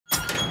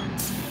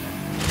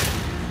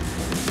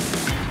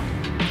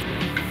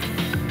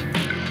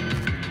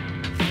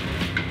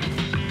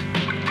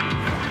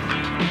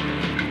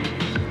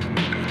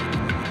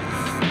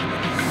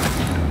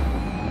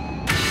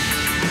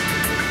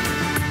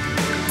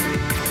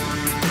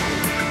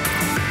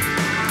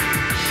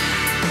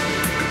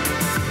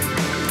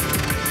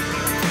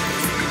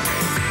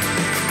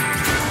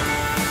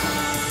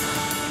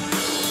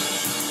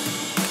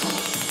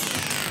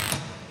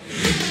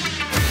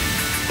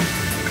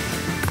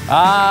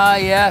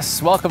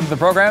Yes. Welcome to the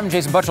program.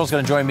 Jason Buttrill is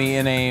going to join me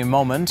in a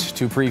moment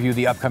to preview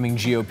the upcoming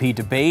GOP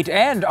debate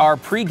and our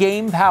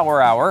pregame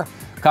power hour.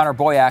 Connor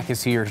Boyack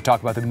is here to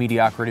talk about the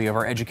mediocrity of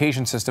our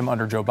education system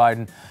under Joe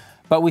Biden.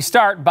 But we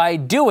start by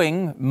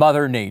doing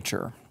Mother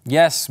Nature.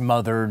 Yes,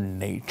 Mother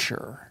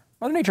Nature.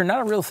 Mother Nature, not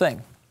a real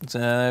thing. It's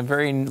a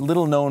very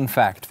little known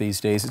fact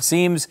these days. It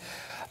seems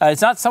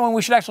it's not someone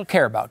we should actually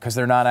care about because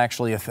they're not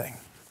actually a thing.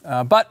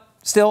 But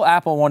still,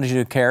 Apple wanted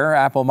you to care.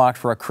 Apple mocked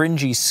for a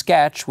cringy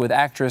sketch with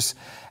actress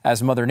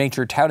as Mother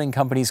Nature touting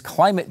company's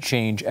climate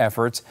change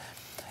efforts.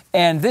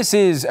 And this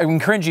is, I mean,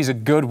 cringy is a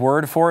good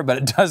word for it, but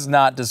it does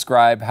not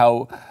describe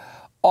how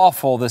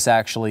awful this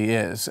actually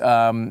is.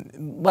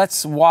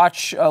 Let's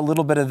watch a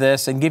little bit of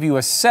this and give you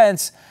a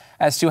sense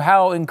as to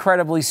how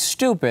incredibly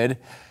stupid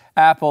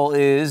Apple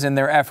is in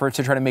their efforts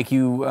to try to make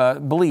you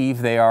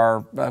believe they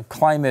are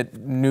climate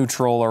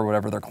neutral or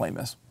whatever their claim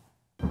is.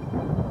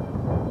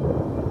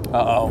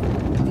 Uh-oh.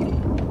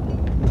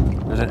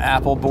 There's an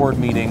Apple board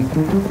meeting,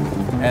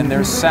 and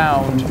there's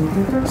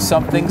sound.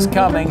 Something's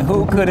coming.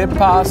 Who could it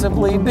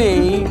possibly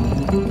be?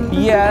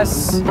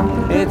 Yes,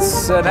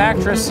 it's an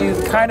actress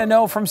you kind of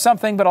know from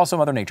something, but also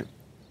Mother Nature.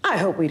 I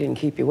hope we didn't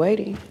keep you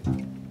waiting.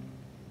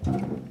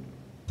 Mother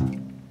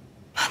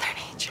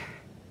Nature.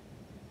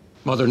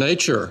 Mother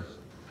Nature,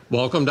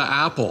 welcome to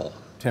Apple.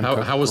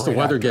 How is the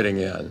weather getting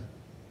in?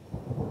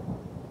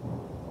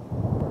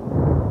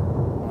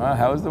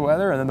 How is the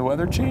weather? And then the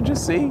weather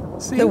changes. See?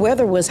 The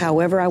weather was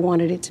however I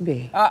wanted it to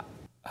be.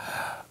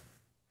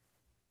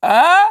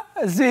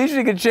 See,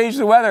 she can change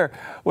the weather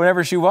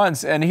whenever she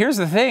wants. And here's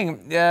the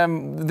thing,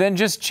 then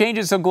just change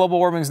it so global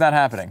warming's not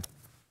happening.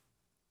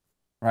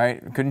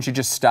 Right? Couldn't you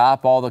just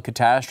stop all the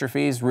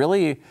catastrophes?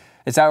 Really?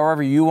 It's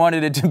however you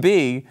wanted it to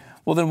be.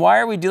 Well, then why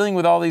are we dealing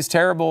with all these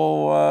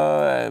terrible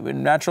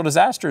natural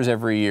disasters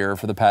every year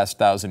for the past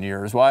 1,000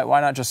 years?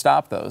 Why not just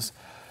stop those?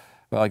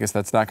 Well, I guess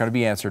that's not going to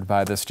be answered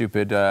by the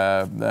stupid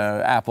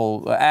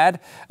Apple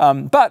ad.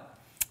 But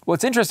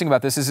what's interesting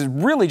about this is it's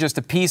really just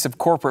a piece of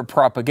corporate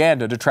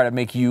propaganda to try to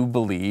make you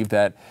believe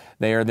that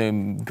they are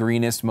the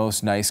greenest,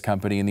 most nice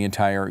company in the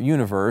entire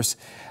universe.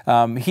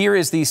 Here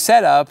is the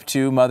setup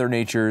to Mother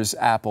Nature's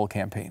Apple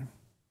campaign.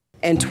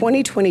 In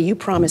 2020, you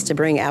promised to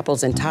bring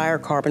Apple's entire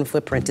carbon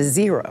footprint to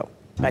zero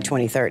by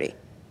 2030.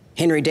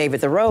 Henry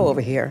David Thoreau over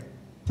here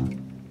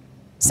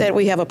said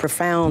we have a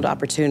profound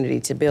opportunity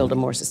to build a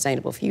more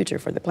sustainable future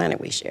for the planet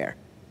we share.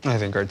 I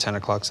think our 10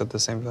 o'clock said the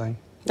same thing.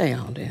 They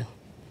all do.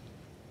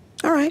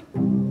 All right.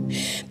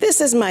 This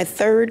is my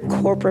third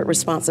corporate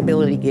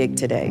responsibility gig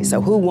today,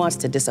 so who wants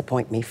to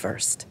disappoint me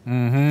first?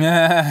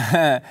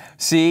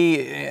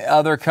 See,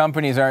 other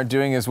companies aren't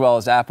doing as well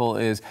as Apple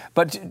is.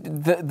 But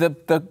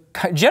the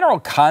general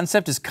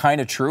concept is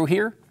kind of true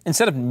here.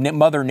 Instead of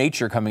Mother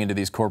Nature coming into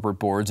these corporate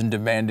boards and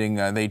demanding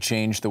they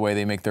change the way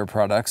they make their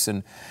products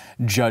and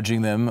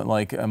judging them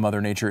like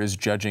Mother Nature is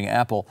judging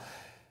Apple,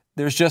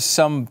 there's just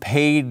some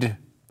paid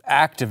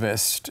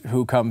activist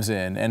who comes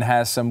in and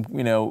has some,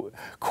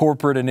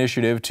 corporate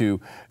initiative to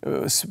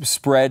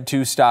spread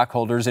to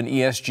stockholders and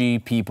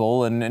ESG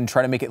people and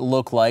try to make it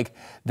look like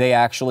they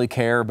actually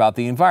care about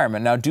the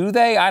environment. Now, do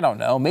they? I don't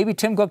know. Maybe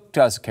Tim Cook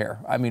does care.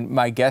 I mean,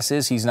 my guess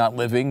is he's not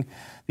living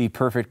the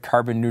perfect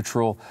carbon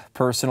neutral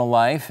personal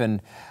life.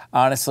 And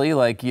honestly,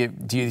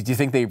 do you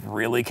think they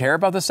really care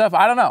about this stuff?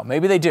 I don't know.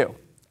 Maybe they do.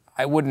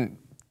 I wouldn't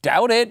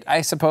doubt it,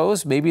 I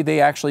suppose. Maybe they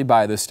actually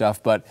buy this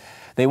stuff, but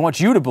they want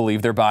you to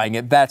believe they're buying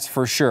it, that's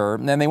for sure.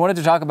 And they wanted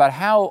to talk about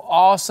how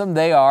awesome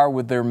they are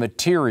with their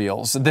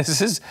materials.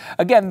 This is,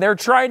 again, they're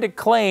trying to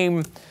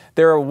claim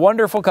they're a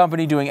wonderful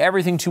company doing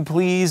everything to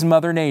please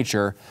Mother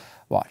Nature.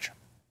 Watch.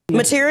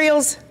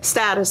 Materials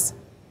status.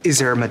 Is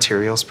there a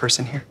materials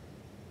person here?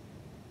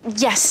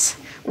 Yes,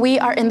 we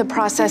are in the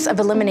process of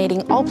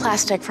eliminating all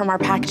plastic from our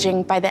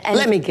packaging by the end.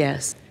 Let me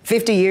guess.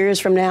 50 years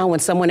from now when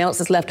someone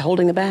else is left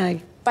holding the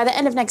bag? By the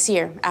end of next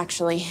year,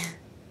 actually.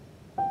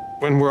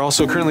 When we're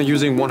also currently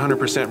using 100%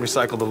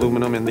 recycled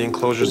aluminum in the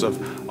enclosures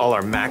of all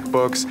our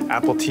MacBooks,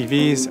 Apple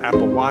TVs,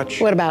 Apple Watch.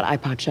 What about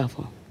iPod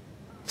Shuffle?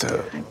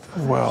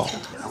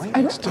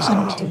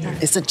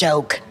 It's a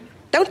joke.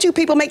 Don't you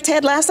people make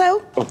Ted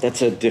Lasso? Oh,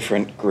 that's a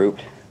different group.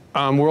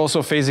 We're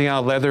also phasing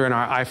out leather in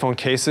our iPhone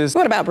cases.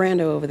 What about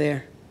Brando over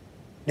there?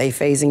 They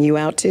phasing you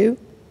out too?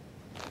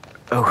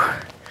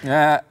 Oh.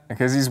 Yeah,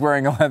 because he's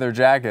wearing a leather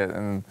jacket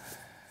and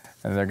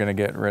they're going to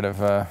get rid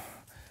of...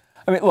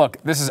 I mean,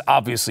 look, this is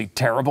obviously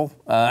terrible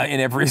in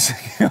every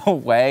single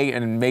way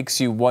and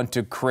makes you want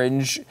to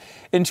cringe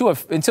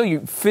until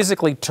you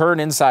physically turn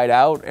inside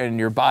out and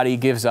your body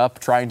gives up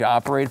trying to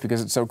operate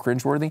because it's so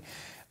cringeworthy.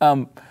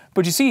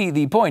 But you see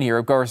the point here,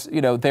 of course,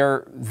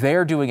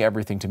 they're doing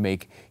everything to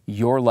make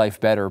your life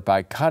better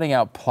by cutting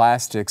out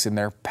plastics in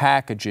their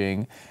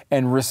packaging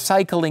and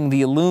recycling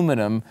the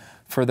aluminum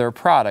for their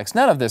products.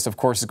 None of this, of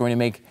course, is going to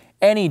make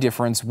any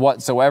difference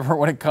whatsoever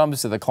when it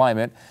comes to the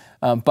climate.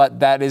 But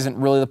that isn't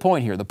really the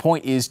point here. The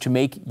point is to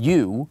make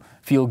you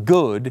feel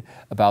good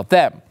about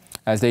them,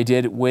 as they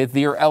did with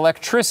their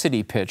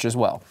electricity pitch as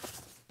well.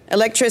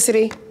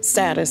 Electricity,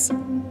 status.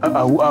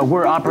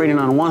 We're operating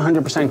on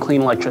 100%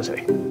 clean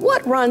electricity.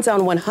 What runs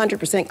on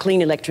 100%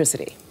 clean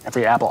electricity?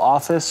 Every Apple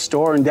office,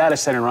 store, and data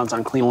center runs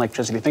on clean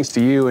electricity, thanks to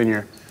you and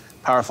your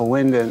powerful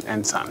wind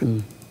and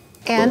sun.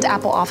 And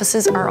Apple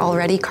offices are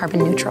already carbon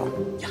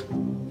neutral. Yeah.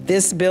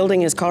 This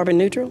building is carbon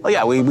neutral? Oh,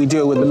 yeah, we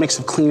do it with a mix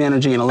of clean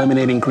energy and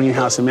eliminating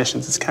greenhouse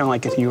emissions. It's kind of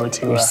like if you were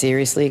to... You're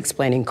seriously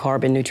explaining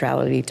carbon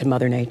neutrality to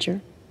Mother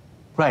Nature?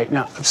 Right,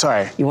 no, I'm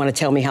sorry. You want to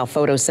tell me how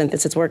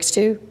photosynthesis works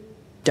too?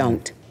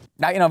 Don't.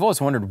 Now, I've always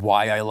wondered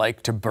why I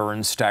like to burn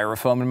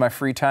styrofoam in my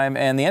free time,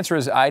 and the answer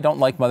is I don't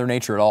like Mother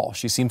Nature at all.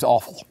 She seems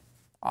awful.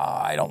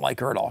 I don't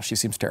like her at all. She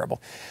seems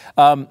terrible.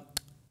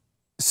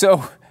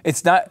 So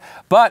it's not,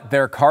 but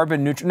they're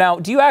carbon neutral. Now,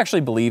 do you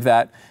actually believe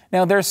that?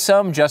 Now, there's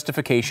some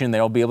justification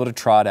they'll be able to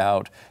trot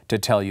out to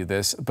tell you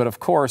this, but of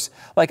course,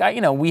 like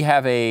we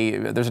have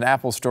there's an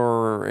Apple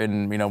store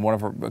in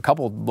a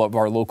couple of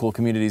our local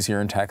communities here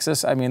in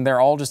Texas. I mean,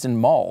 they're all just in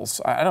malls.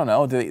 I don't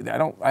know.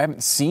 I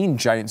haven't seen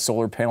giant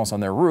solar panels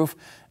on their roof.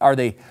 Are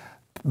they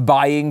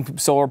buying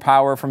solar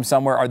power from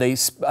somewhere? Are they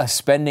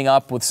spending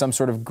up with some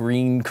sort of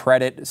green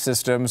credit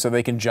system so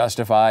they can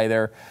justify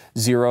their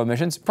zero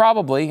emissions?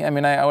 Probably. I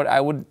mean, I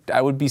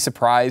would be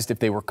surprised if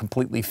they were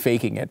completely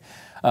faking it.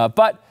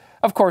 But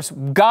of course,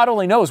 God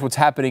only knows what's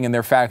happening in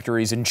their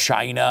factories in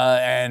China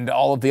and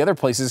all of the other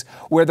places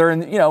where they're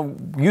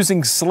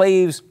using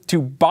slaves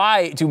to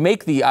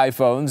make the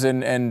iPhones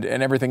and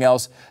everything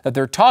else that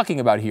they're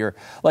talking about here.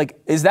 Like,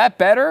 is that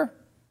better?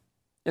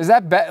 Is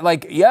that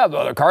like, yeah,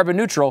 they're carbon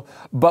neutral,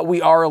 but we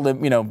are,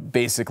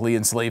 basically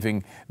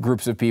enslaving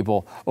groups of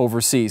people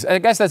overseas. I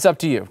guess that's up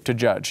to you to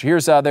judge.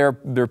 Here's their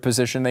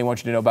position. They want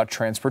you to know about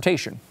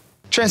transportation.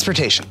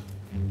 Transportation.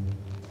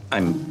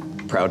 I'm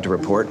proud to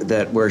report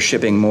that we're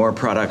shipping more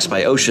products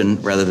by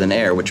ocean rather than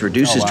air, which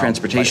reduces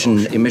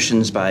transportation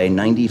emissions by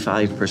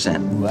 95%.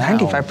 Wow.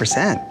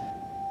 95%?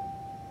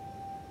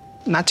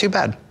 Not too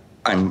bad.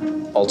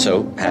 I'm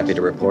also happy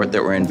to report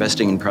that we're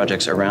investing in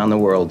projects around the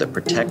world that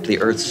protect the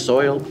Earth's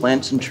soil,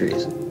 plants, and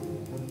trees.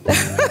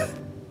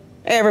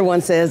 Everyone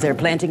says they're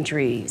planting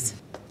trees.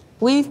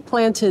 We've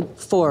planted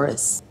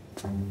forests.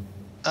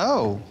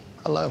 Oh,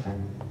 hello.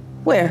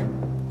 Where?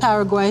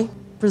 Paraguay,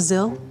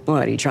 Brazil.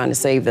 What, are you trying to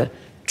save the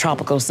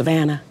tropical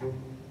savanna?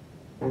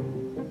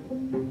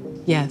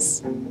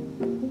 Yes.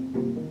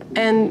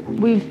 And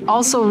we've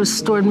also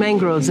restored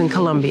mangroves in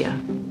Colombia.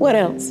 What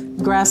else?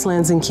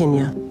 Grasslands in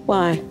Kenya.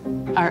 Why?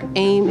 Our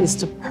aim is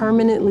to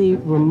permanently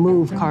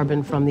remove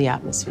carbon from the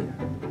atmosphere.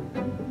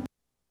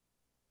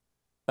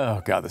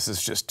 Oh, God, this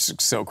is just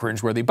so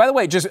cringeworthy. By the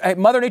way, hey,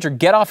 Mother Nature,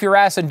 get off your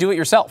ass and do it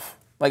yourself.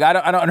 Like, I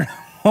don't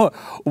know.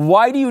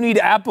 Why do you need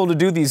Apple to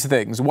do these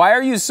things? Why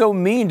are you so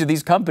mean to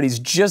these companies?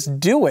 Just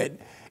do it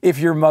if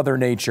you're Mother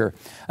Nature.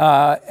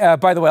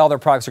 By the way, all their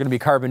products are going to be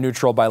carbon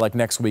neutral by like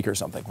next week or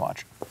something.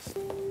 Watch.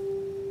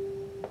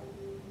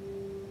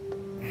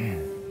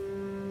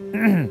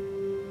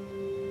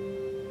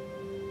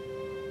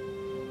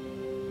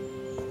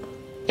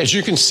 As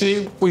you can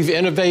see, we've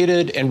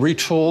innovated and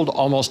retooled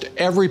almost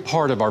every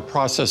part of our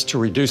process to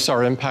reduce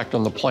our impact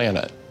on the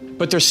planet.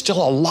 But there's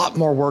still a lot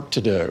more work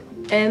to do.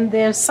 And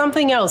there's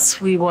something else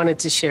we wanted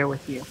to share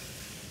with you.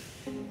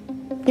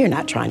 You're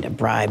not trying to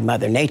bribe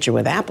Mother Nature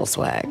with Apple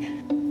swag.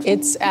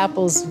 It's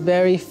Apple's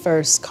very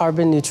first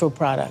carbon neutral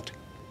product.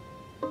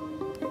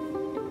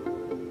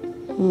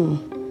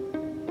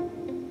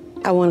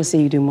 I want to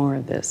see you do more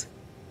of this.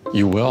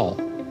 You will.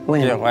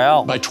 When? Yeah,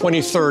 well. By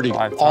 2030,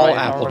 all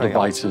Apple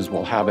devices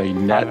will have a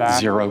net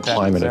zero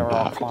climate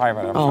impact.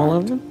 All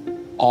of them?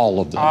 All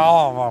of them.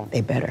 All of them.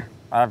 They better.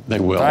 They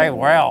will. They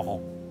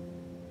will.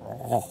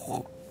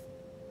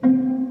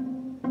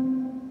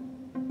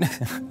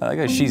 I like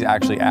how she's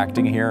actually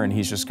acting here and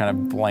he's just kind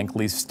of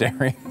blankly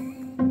staring.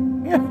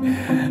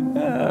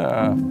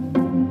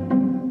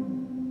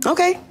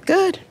 Okay,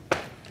 good.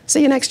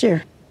 See you next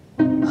year.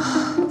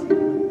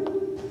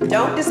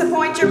 Don't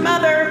disappoint your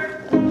mother.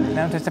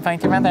 Don't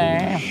disappoint your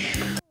mother.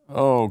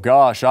 Oh,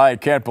 gosh, I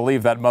can't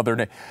believe that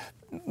Mother.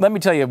 Let me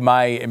tell you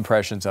my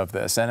impressions of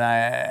this, and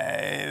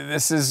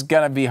this is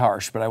going to be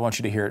harsh, but I want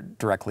you to hear it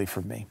directly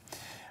from me.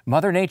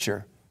 Mother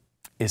Nature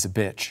is a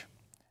bitch.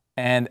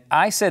 And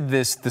I said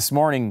this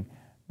morning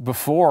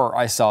before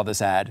I saw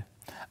this ad.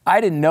 I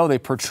didn't know they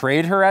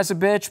portrayed her as a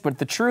bitch, but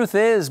the truth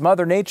is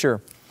Mother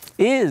Nature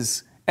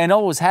is and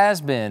always has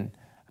been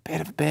a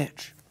bit of a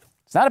bitch.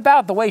 It's not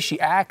about the way she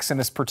acts in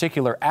this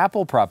particular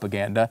Apple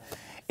propaganda.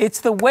 It's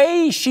the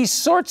way she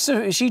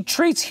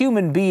treats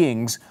human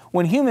beings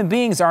when human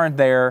beings aren't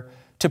there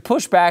to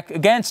push back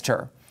against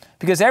her.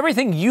 Because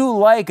everything you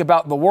like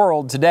about the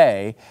world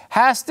today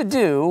has to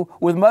do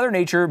with Mother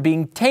Nature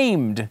being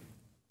tamed.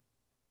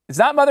 It's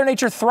not Mother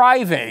Nature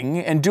thriving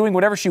and doing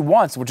whatever she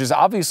wants, which is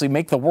obviously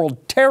make the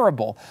world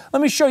terrible.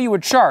 Let me show you a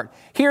chart.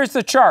 Here's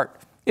the chart.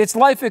 It's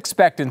life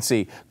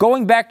expectancy.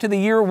 Going back to the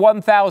year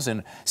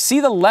 1000. See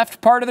the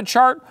left part of the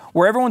chart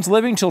where everyone's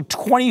living till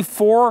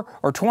 24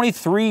 or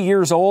 23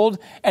 years old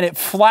and it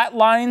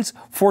flatlines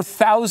for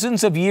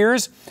thousands of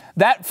years?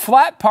 That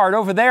flat part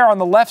over there on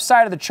the left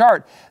side of the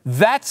chart,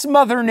 that's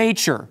Mother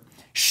Nature.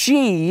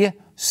 She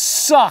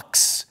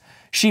sucks.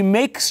 She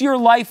makes your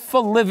life a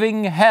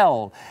living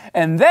hell.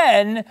 And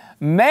then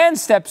man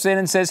steps in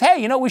and says, hey,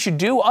 you know what we should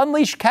do?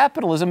 Unleash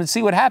capitalism and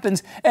see what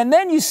happens. And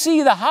then you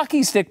see the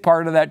hockey stick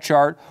part of that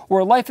chart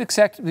where life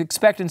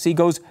expectancy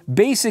goes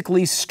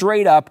basically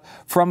straight up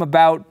from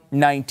about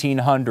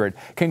 1900.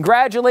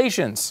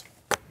 Congratulations.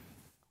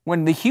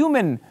 When the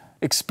human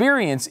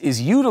experience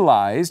is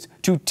utilized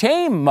to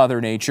tame Mother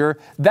Nature,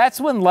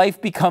 that's when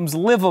life becomes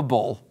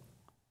livable.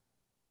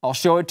 I'll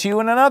show it to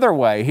you in another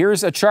way.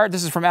 Here's a chart.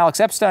 This is from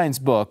Alex Epstein's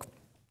book,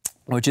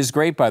 which is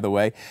great, by the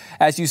way.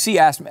 As you see,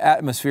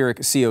 atmospheric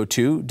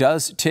CO2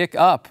 does tick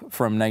up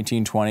from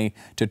 1920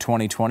 to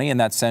 2020 in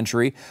that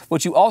century.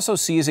 What you also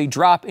see is a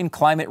drop in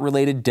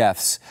climate-related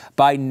deaths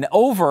by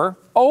over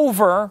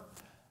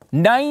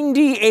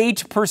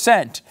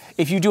 98%.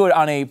 If you do it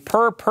on a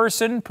per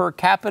person, per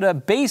capita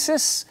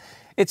basis,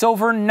 it's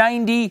over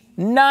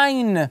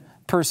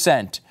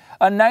 99%.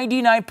 A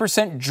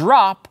 99%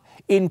 drop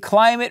in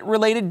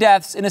climate-related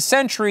deaths in a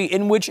century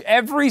in which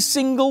every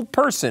single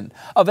person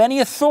of any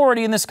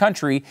authority in this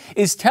country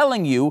is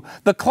telling you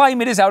the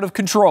climate is out of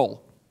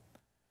control.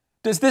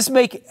 Does this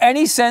make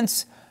any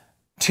sense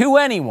to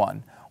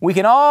anyone? We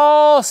can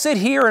all sit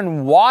here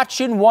and watch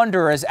and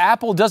wonder as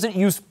Apple doesn't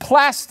use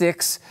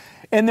plastics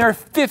in their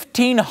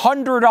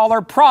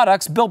 $1,500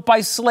 products built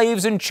by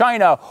slaves in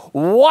China.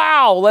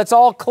 Wow, let's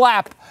all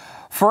clap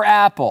for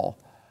Apple.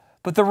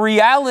 But the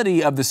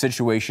reality of the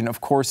situation,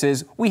 of course,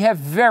 is we have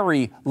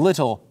very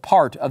little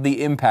part of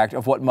the impact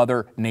of what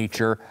Mother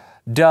Nature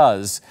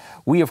does.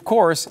 We, of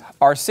course,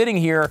 are sitting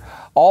here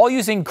all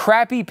using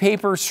crappy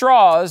paper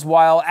straws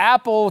while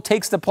Apple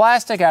takes the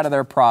plastic out of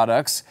their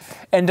products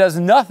and does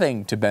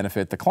nothing to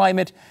benefit the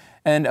climate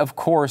and, of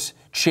course,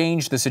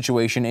 change the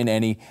situation in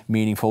any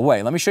meaningful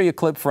way. Let me show you a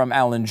clip from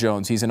Alan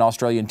Jones. He's an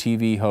Australian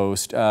TV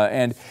host,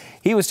 and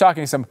he was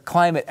talking to some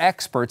climate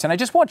experts, and I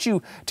just want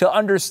you to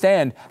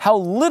understand how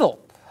little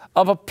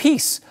of a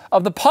piece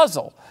of the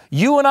puzzle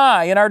you and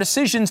I in our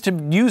decisions to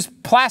use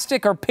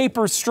plastic or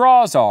paper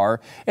straws are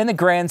in the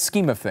grand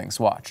scheme of things.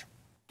 Watch.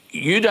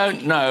 You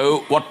don't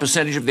know what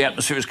percentage of the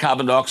atmosphere is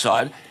carbon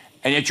dioxide,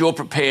 and yet you're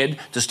prepared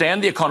to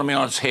stand the economy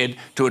on its head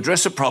to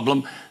address a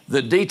problem,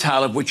 the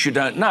detail of which you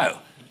don't know.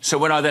 So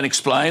when I then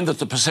explain that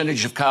the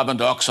percentage of carbon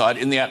dioxide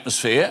in the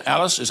atmosphere,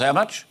 Alice, is how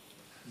much?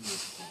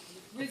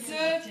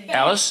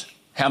 Alice,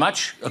 how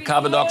much of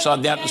carbon dioxide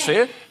in the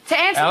atmosphere? To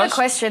answer the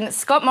question,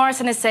 Scott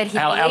Morrison has said he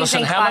believes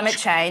in climate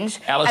change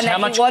and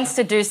that he wants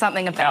to do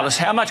something about it. Alice,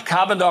 how much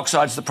carbon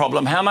dioxide is the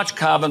problem? How much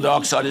carbon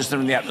dioxide is there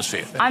in the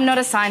atmosphere? I'm not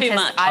a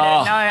scientist. I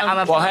don't know.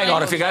 I'm a well, hang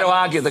on. If you're going to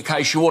argue the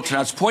case, you ought to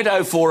know it's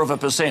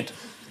 0.04%.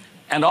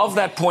 And of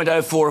that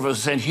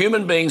 0.04%,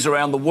 human beings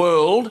around the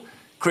world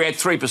create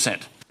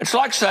 3%. It's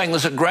like saying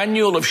there's a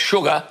granule of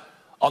sugar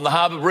on the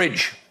Harbour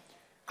Bridge.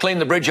 Clean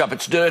the bridge up,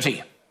 it's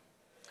dirty.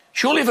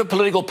 Surely if a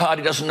political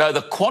party doesn't know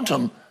the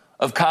quantum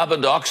of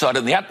carbon dioxide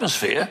in the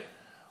atmosphere,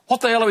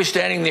 what the hell are we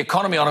standing the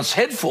economy on its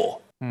head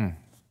for?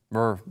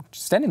 We're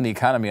standing the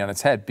economy on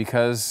its head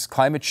because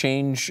climate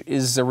change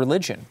is a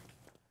religion.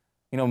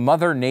 You know,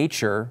 Mother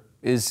Nature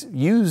is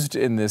used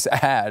in this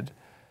ad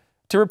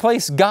to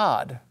replace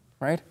God,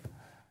 right?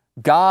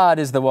 God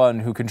is the one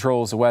who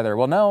controls the weather.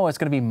 Well, no, it's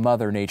going to be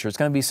Mother Nature. It's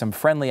going to be some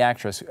friendly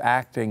actress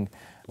acting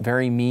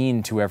very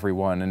mean to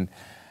everyone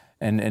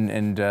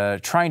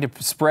and trying to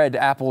spread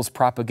Apple's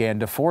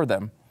propaganda for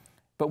them.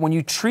 But when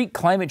you treat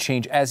climate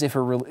change as if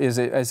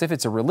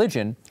it's a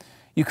religion,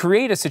 you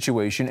create a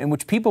situation in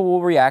which people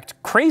will react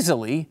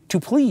crazily to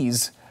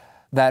please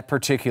that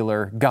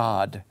particular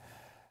God.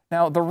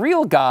 Now, the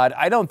real God,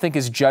 I don't think,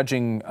 is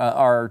judging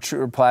our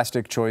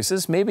plastic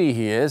choices. Maybe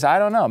he is. I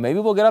don't know. Maybe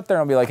we'll get up there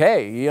and be like,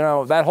 hey, you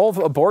know, that whole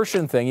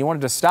abortion thing you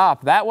wanted to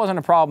stop, that wasn't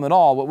a problem at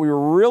all. What we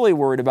were really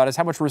worried about is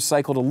how much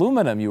recycled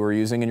aluminum you were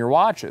using in your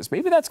watches.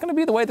 Maybe that's going to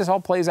be the way this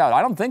all plays out.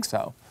 I don't think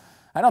so.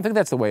 I don't think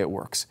that's the way it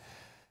works.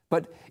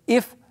 But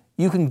if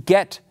you can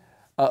get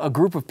a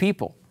group of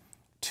people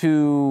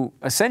to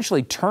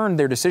essentially turn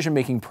their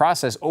decision-making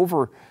process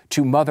over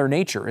to Mother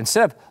Nature,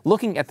 instead of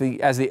looking at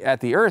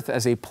the Earth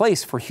as a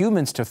place for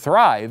humans to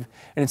thrive,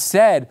 and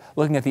instead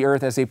looking at the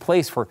Earth as a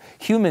place for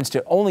humans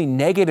to only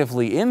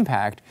negatively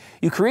impact,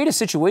 you create a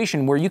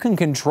situation where you can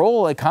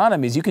control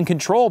economies, you can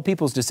control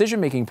people's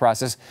decision-making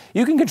process,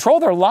 you can control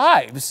their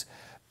lives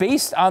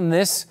based on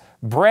this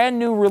brand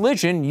new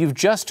religion you've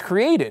just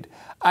created.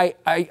 I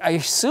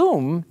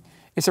assume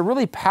it's a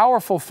really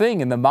powerful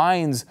thing in the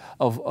minds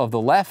of the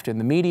left and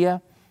the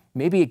media.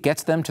 Maybe it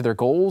gets them to their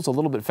goals a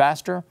little bit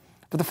faster.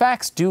 But the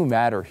facts do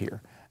matter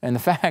here. And the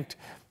fact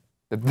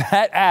that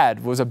that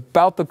ad was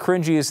about the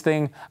cringiest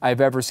thing I've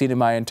ever seen in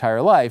my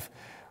entire life,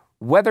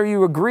 whether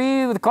you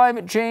agree with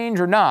climate change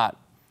or not,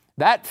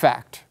 that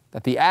fact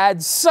that the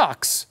ad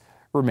sucks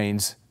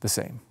remains the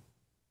same.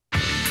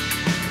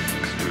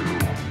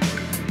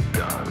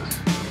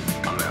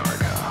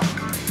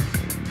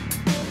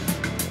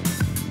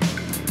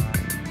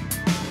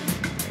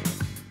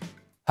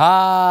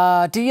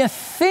 Do you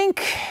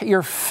think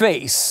your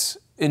face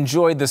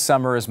enjoyed the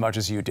summer as much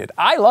as you did?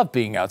 I love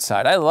being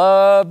outside. I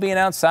love being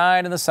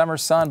outside in the summer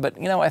sun, but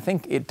I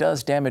think it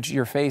does damage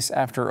your face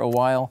after a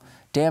while,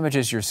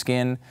 damages your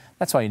skin.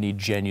 That's why you need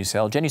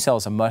Genucel. Genucel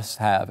is a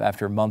must-have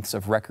after months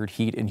of record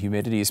heat and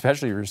humidity,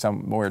 especially if you're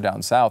somewhere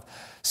down south.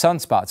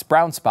 Sunspots,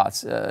 brown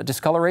spots,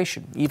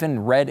 discoloration,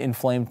 even red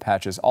inflamed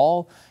patches,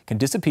 all can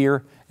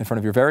disappear in front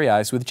of your very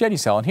eyes with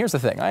Genucel. And here's the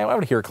thing, I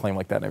would hear a claim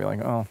like that and I'd be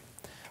like, oh,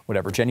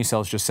 whatever.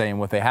 Genucel is just saying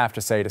what they have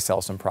to say to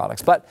sell some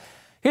products. But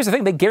here's the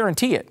thing, they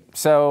guarantee it.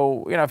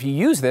 So, if you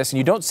use this and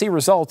you don't see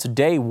results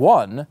day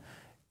one,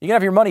 you can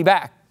have your money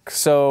back.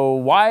 So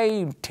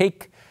why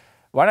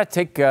not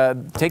take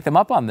them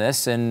up on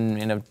this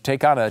and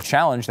take on a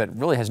challenge that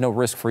really has no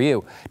risk for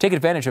you? Take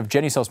advantage of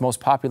Genucel's most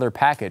popular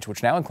package,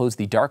 which now includes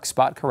the dark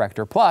spot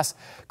corrector plus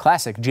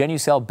classic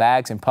Genucel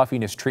bags and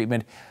puffiness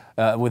treatment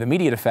with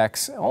immediate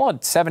effects, all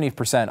at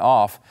 70%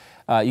 off.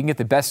 You can get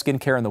the best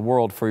skincare in the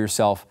world for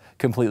yourself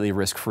completely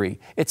risk-free.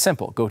 It's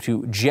simple. Go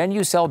to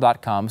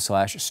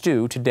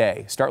Genucel.com/Stu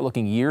today. Start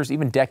looking years,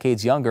 even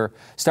decades younger,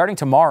 starting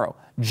tomorrow.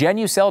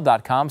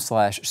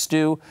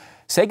 Genucel.com/Stu.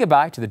 Say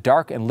goodbye to the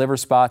dark and liver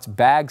spots,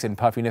 bags and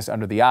puffiness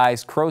under the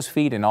eyes, crow's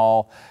feet and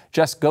all.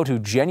 Just go to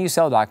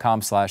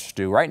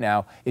Genucel.com/Stu right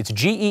now. It's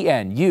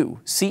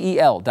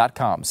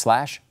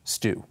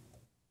GENUCEL.com/Stu.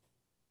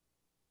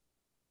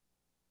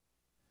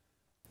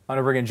 I'm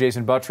going to bring in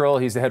Jason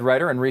Buttrill. He's the head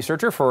writer and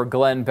researcher for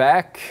Glenn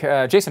Beck.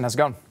 Jason, how's it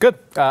going? Good.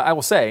 I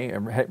will say,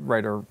 head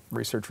writer,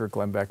 researcher,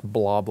 Glenn Beck,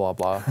 blah, blah,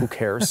 blah. Who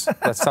cares?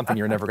 That's something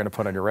you're never going to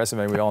put on your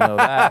resume. We all know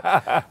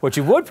that. What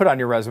you would put on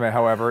your resume,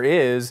 however,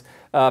 is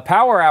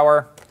Power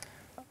Hour.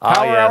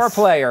 Power Hour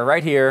player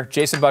right here,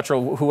 Jason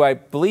Buttrill, who I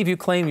believe you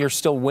claim you're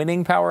still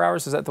winning Power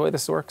Hours. Is that the way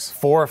this works?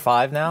 4 or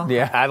 5 now?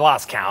 Yeah. I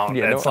lost count.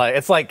 Yeah,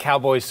 it's like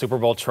Cowboys Super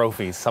Bowl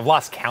trophies. I've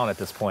lost count at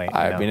this point.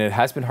 I mean, it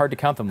has been hard to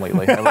count them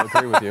lately. I will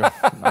agree with you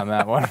on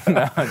that one.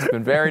 No, it's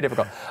been very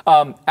difficult.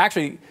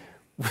 Actually,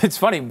 it's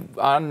funny.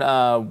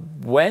 On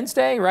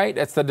Wednesday, right?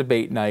 That's the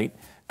debate night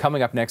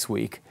coming up next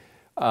week.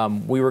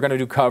 We were going to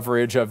do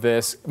coverage of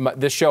this.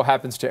 This show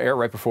happens to air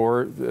right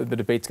before the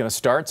debate's going to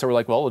start. So we're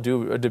like, well, we'll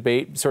do a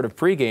debate sort of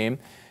pregame.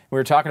 We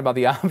were talking about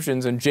the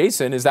options, and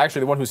Jason is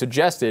actually the one who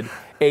suggested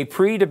a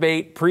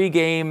pre-debate,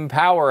 pregame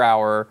Power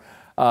Hour,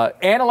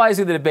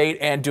 analyzing the debate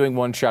and doing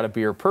 1 shot of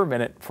beer per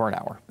minute for an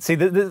hour. See,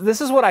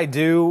 this is what I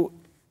do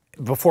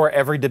before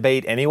every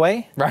debate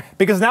anyway, right?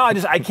 Because now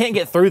I can't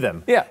get through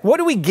them. Yeah. What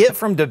do we get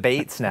from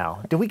debates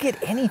now? Do we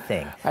get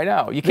anything? I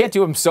know. You can't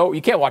do them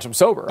you can't watch them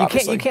sober.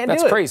 Obviously. You can't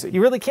That's do it. crazy.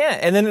 You really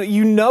can't. And then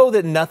you know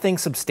that nothing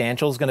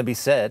substantial is going to be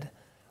said.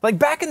 Like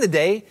back in the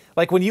day,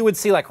 like when you would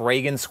see like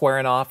Reagan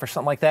squaring off or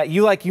something like that,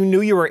 you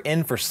knew you were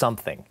in for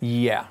something.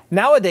 Yeah.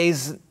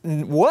 Nowadays,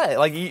 what?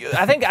 Like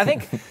I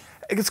think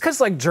it's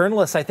because like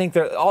journalists, I think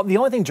the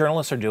only thing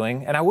journalists are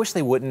doing, and I wish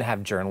they wouldn't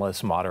have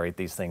journalists moderate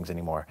these things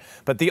anymore,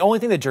 but the only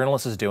thing that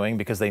journalists is doing,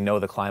 because they know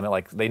the climate,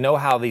 like they know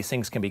how these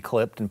things can be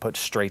clipped and put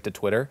straight to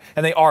Twitter,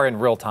 and they are in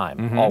real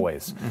time,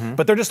 always.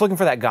 But they're just looking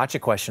for that gotcha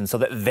question so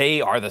that they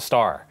are the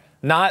star,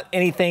 not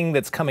anything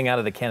that's coming out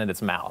of the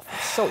candidate's mouth.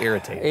 It's so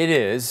irritating. It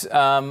is.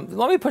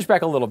 Let me push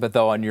back a little bit,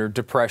 though, on your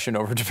depression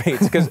over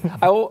debates, because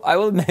I will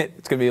admit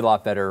it's going to be a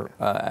lot better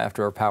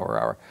after our Power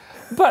Hour.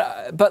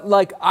 But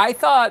like I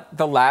thought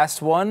the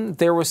last one,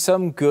 there was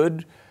some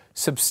good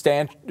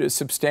substantive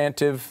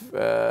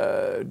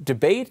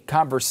debate,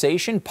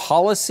 conversation,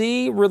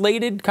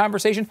 policy-related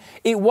conversation.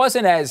 It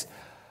wasn't as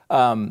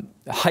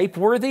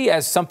hype-worthy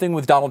as something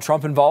with Donald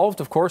Trump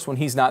involved, of course, when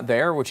he's not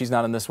there, which he's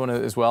not in this one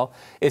as well.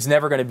 It's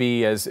never going to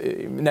be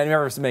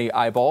never as many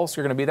eyeballs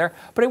are going to be there.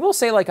 But I will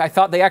say, like, I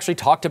thought they actually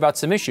talked about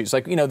some issues.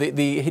 Like,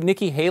 the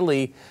Nikki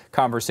Haley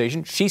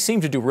conversation, she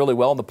seemed to do really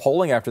well in the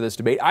polling after this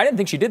debate. I didn't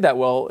think she did that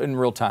well in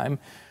real time.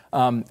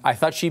 I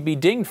thought she'd be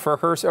dinged for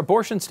her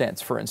abortion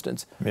stance, for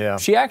instance. Yeah.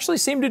 She actually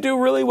seemed to do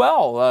really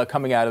well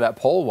coming out of that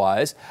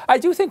poll-wise. I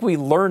do think we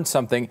learned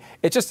something.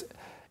 It just,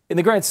 in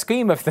the grand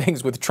scheme of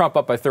things, with Trump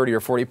up by 30 or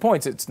 40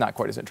 points, it's not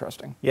quite as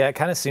interesting. Yeah, it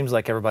kind of seems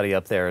like everybody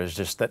up there is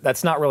just,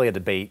 that's not really a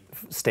debate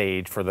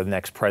stage for the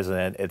next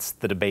president. It's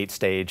the debate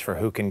stage for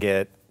who can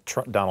get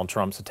Donald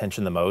Trump's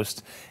attention the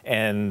most,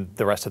 and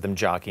the rest of them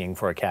jockeying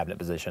for a cabinet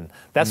position.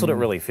 That's what it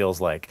really feels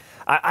like.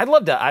 I'd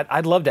love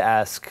to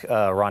ask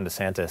Ron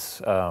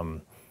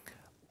DeSantis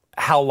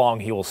how long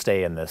he will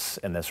stay in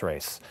this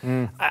race.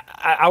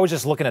 I was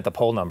just looking at the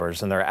poll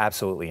numbers, and they're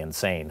absolutely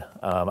insane.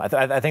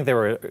 I think they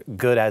were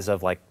good as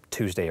of like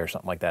Tuesday or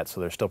something like that,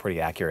 so they're still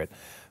pretty accurate.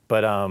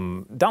 But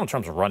Donald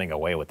Trump's running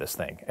away with this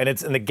thing, and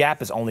the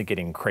gap is only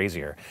getting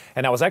crazier.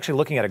 And I was actually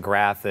looking at a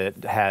graph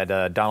that had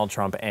Donald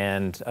Trump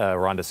and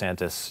Ron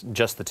DeSantis,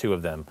 just the two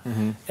of them,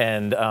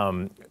 and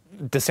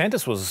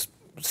DeSantis was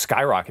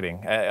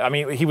skyrocketing. I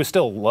mean, he was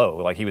still low,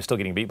 like he was still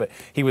getting beat, but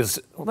he was,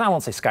 well, I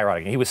won't say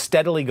skyrocketing, he was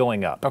steadily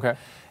going up. Okay.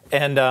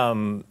 And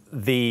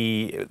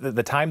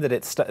the time that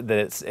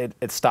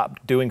it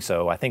stopped doing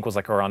so, I think was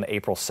like around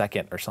April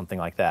 2nd or something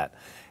like that.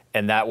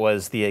 And that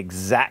was the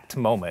exact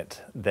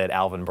moment that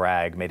Alvin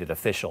Bragg made it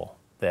official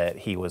that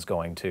he was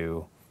going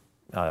to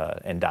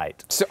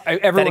indict. So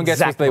everyone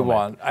gets what they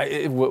want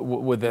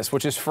with this,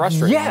 which is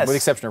frustrating, with the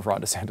exception of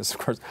Ron DeSantis, of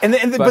course.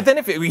 But then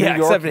if New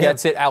York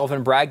gets it,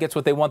 Alvin Bragg gets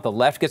what they want, the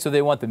left gets what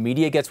they want, the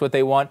media gets what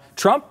they want.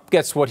 Trump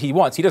gets what he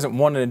wants. He doesn't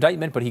want an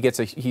indictment, but he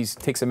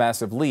takes a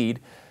massive lead,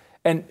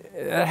 and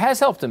it has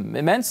helped him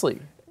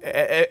immensely.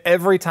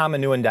 Every time a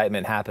new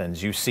indictment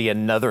happens, you see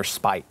another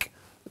spike.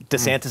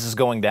 DeSantis is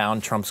going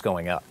down, Trump's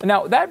going up.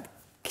 Now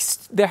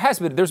there's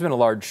been a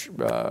large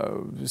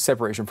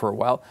separation for a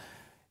while.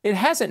 It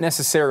hasn't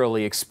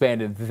necessarily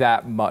expanded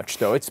that much,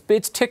 though. It's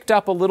ticked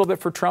up a little bit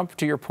for Trump,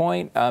 to your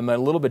point, a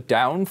little bit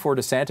down for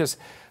DeSantis.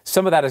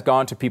 Some of that has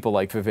gone to people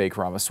like Vivek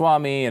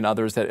Ramaswamy and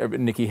others,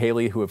 Nikki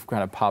Haley, who have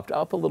kind of popped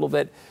up a little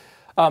bit.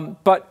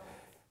 But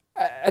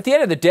at the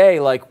end of the day,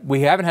 like,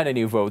 we haven't had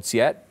any votes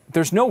yet.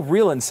 There's no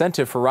real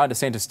incentive for Ron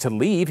DeSantis to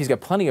leave. He's got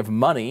plenty of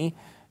money.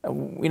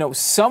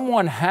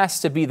 Someone has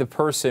to be the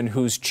person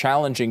who's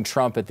challenging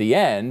Trump at the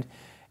end.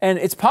 And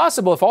it's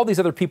possible if all these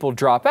other people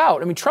drop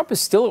out. I mean, Trump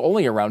is still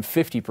only around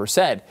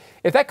 50%.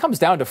 If that comes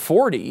down to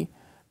 40,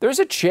 there's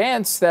a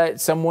chance that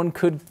someone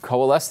could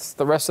coalesce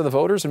the rest of the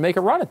voters and make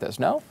a run at this,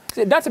 no?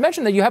 Not to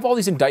mention that you have all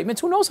these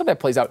indictments. Who knows how that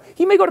plays out?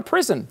 He may go to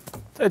prison.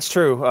 It's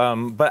true.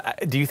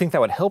 But do you think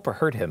that would help or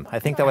hurt him? I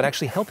think that would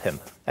actually help him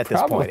at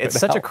this point. It's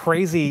such a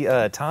crazy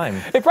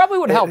time. It probably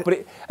would help,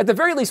 but at the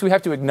very least, we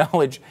have to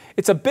acknowledge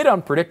it's a bit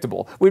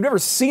unpredictable. We've never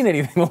seen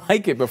anything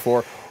like it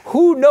before.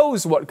 Who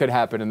knows what could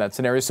happen in that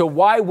scenario? So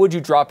why would you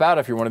drop out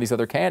if you're one of these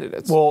other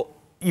candidates? Well,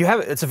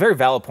 it's a very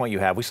valid point you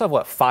have. We still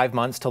have, 5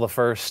 months till the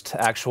first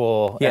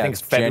actual, I think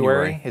it's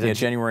February. Is it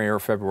January or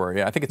February?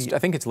 Yeah, I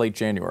think it's late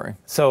January.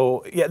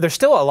 So, yeah, there's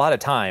still a lot of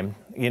time,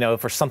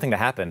 for something to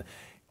happen.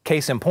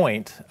 Case in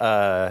point,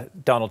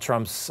 Donald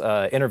Trump's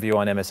interview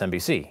on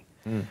MSNBC.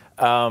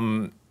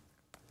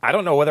 I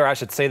don't know whether I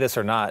should say this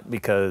or not,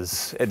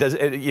 because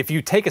if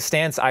you take a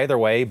stance either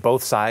way,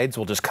 both sides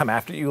will just come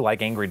after you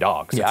like angry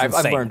dogs. Yeah,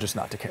 I've learned just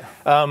not to care.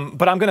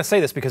 But I'm going to say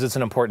this because it's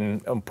an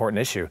important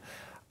issue.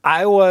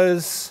 I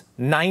was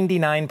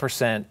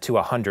 99% to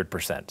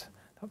 100%,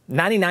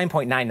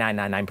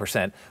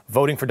 99.9999%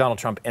 voting for Donald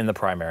Trump in the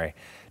primary,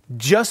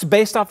 just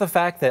based off the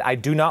fact that I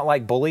do not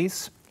like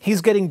bullies.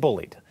 He's getting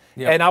bullied.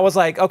 Yep. And I was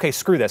like, okay,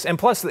 screw this. And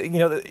plus,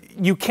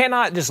 you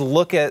cannot just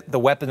look at the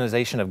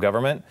weaponization of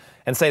government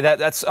and say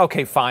that's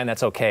okay, fine,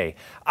 that's okay.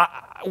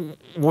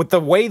 With the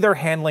way they're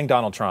handling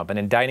Donald Trump and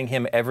indicting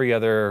him every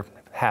other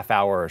half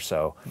hour or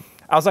so,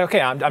 I was like,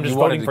 okay, I'm just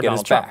voting for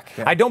Donald Trump.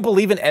 Yeah. I don't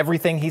believe in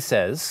everything he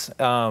says,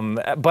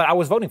 but I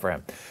was voting for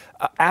him.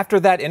 After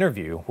that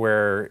interview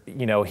where,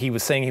 he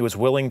was saying he was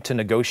willing to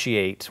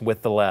negotiate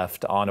with the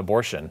left on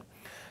abortion,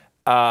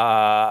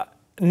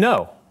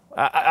 no.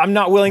 I'm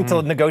not willing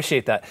to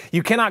negotiate that.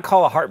 You cannot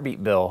call a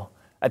heartbeat bill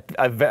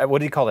what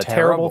do you call it? A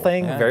terrible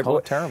thing? Yeah, call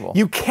it terrible.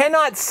 You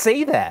cannot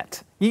say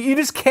that. You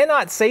just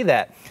cannot say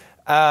that.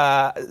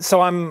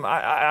 So I'm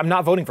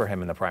not voting for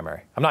him in the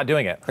primary. I'm not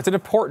doing it. It's an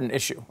important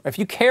issue. If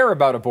you care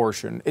about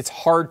abortion, it's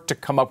hard to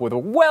come up with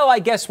I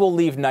guess we'll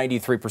leave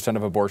 93%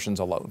 of abortions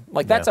alone.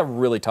 That's a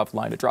really tough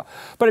line to draw.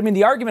 But I mean,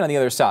 the argument on the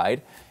other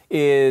side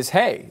is,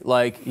 hey,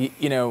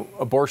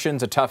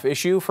 abortion's a tough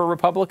issue for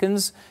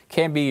Republicans,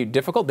 can be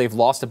difficult. They've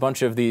lost a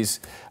bunch of these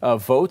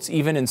votes,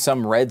 even in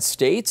some red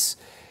states.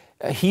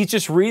 He's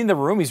just reading the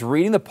room, he's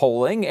reading the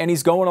polling, and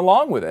he's going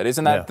along with it.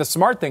 Isn't that the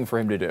smart thing for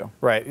him to do?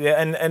 Right.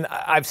 Yeah, and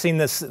I've seen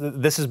this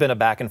has been a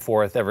back and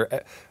forth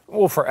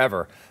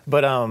forever.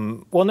 But,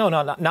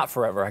 no, not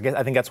forever.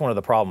 I think that's one of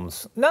the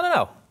problems.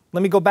 No.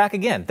 Let me go back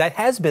again. That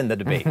has been the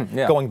debate,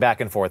 going back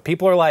and forth.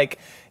 People are like,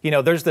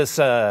 there's this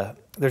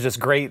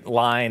great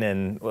line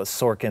in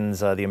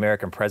Sorkin's The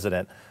American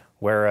President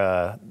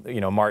where,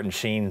 Martin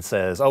Sheen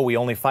says, oh, we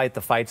only fight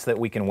the fights that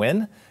we can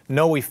win.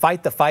 No, we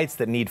fight the fights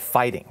that need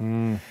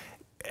fighting.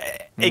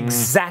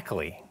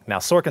 Exactly. Now,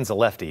 Sorkin's a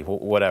lefty,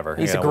 whatever.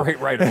 He's a great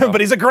writer.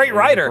 But he's a great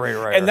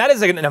writer. And that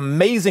is an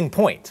amazing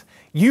point.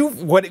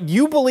 What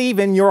you believe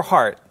in your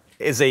heart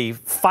is a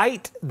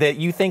fight that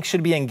you think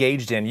should be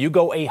engaged in. You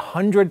go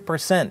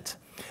 100%.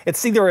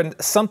 It's either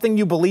something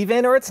you believe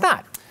in or it's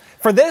not.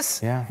 For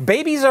this,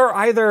 babies are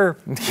either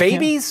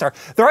babies, or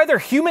they're either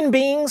human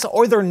beings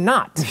or they're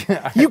not.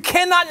 You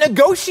cannot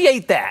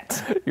negotiate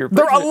that.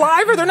 They're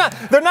alive or they're not.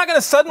 They're not going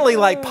to suddenly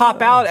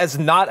pop out as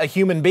not a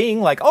human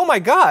being. Like, oh my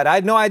God, I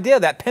had no idea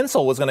that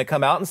pencil was going to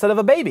come out instead of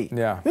a baby.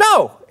 Yeah.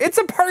 No, it's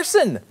a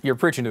person. You're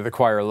preaching to the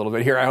choir a little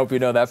bit here. I hope you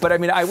know that. But I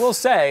mean, I will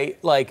say,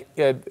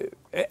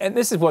 and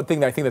this is one thing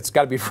that I think that's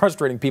got to be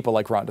frustrating people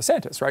like Ron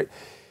DeSantis, right?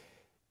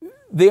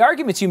 The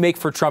arguments you make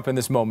for Trump in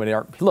this moment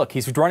are, look,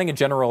 he's running a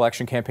general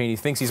election campaign. He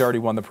thinks he's already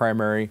won the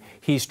primary.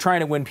 He's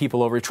trying to win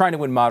people over. He's trying to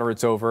win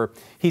moderates over.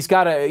 He's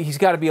got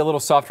to be a little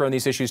softer on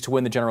these issues to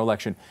win the general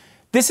election.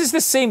 This is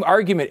the same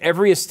argument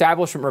every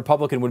establishment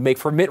Republican would make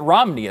for Mitt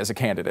Romney as a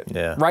candidate,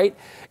 right?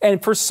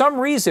 And for some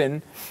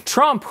reason,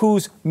 Trump,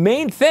 whose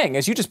main thing,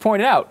 as you just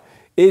pointed out,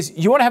 is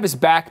you want to have his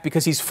back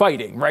because he's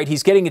fighting, right?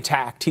 He's getting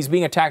attacked. He's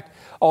being attacked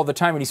all the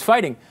time when he's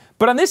fighting.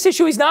 But on this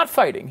issue, he's not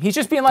fighting. He's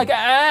just being like,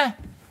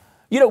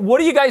 what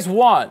do you guys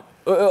want?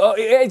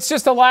 It's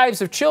just the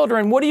lives of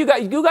children. What do you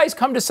guys? You guys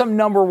come to some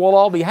number, we'll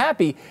all be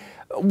happy.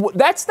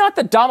 That's not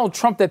the Donald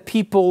Trump that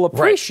people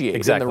appreciate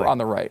exactly. on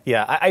the right.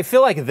 Yeah, I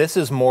feel like this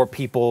is more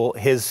people,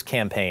 his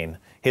campaign,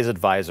 his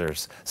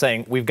advisors,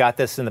 saying, we've got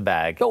this in the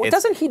bag. But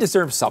doesn't he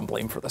deserve some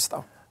blame for this,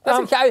 though?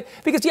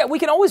 Because, yeah, we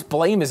can always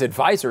blame his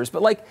advisors,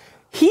 but, like,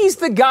 he's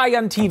the guy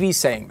on TV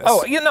saying this.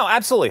 Oh, you know,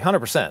 absolutely,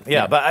 100%.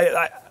 Yeah,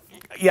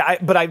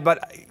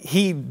 but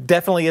he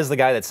definitely is the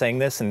guy that's saying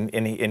this,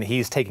 and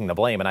he's taking the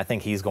blame, and I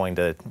think he's going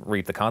to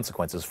reap the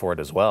consequences for it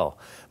as well.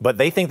 But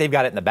they think they've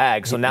got it in the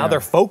bag, so now they're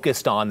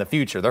focused on the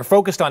future. They're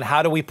focused on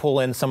how do we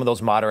pull in some of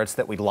those moderates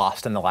that we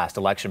lost in the last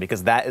election,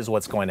 because that is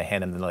what's going to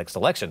hand in the next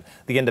election.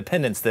 The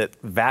independents that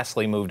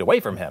vastly moved away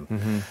from him.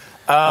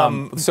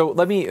 Mm-hmm. So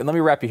let me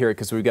wrap you here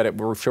because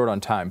we're short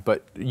on time.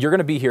 But you're going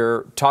to be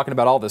here talking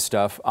about all this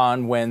stuff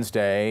on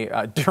Wednesday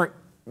during.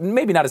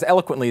 Maybe not as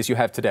eloquently as you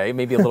have today,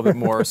 maybe a little bit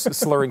more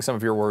slurring some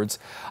of your words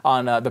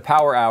on the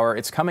Power Hour.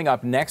 It's coming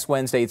up next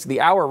Wednesday. It's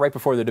the hour right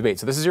before the debate.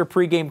 So this is your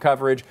pregame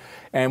coverage,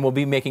 and we'll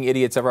be making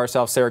idiots of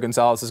ourselves. Sarah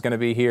Gonzalez is going to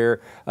be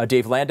here.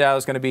 Dave Landau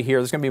is going to be here.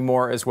 There's going to be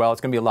more as well.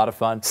 It's going to be a lot of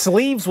fun.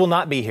 Sleeves will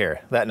not be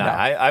here that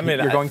night. No. I mean,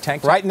 you're going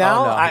tank top? Right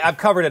now, oh, no. I've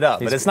covered it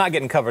up, but it's not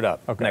getting covered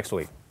up next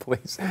week.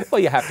 Please.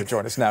 Well, you have to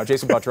join us now.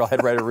 Jason Buttrill,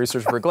 head writer,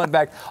 research for Glenn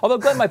Beck. Although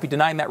Glenn might be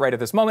denying that right at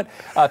this moment.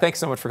 Thanks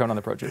so much for coming on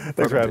the program.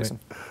 Thanks for having me.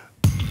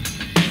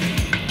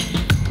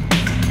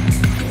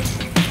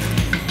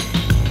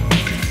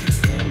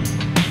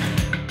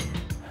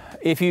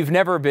 If you've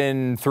never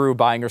been through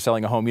buying or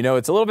selling a home, you know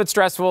it's a little bit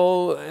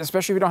stressful,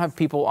 especially if you don't have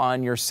people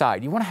on your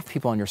side. You want to have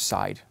people on your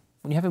side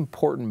when you have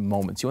important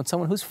moments. You want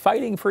someone who's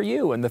fighting for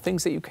you and the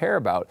things that you care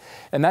about.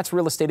 And that's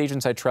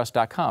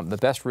realestateagentsitrust.com. The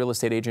best real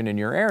estate agent in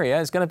your area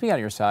is going to be on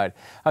your side.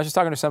 I was just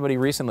talking to somebody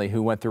recently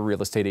who went through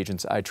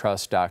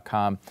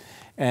realestateagentsitrust.com,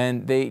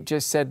 and they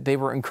just said they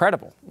were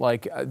incredible.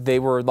 Like, they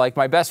were like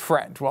my best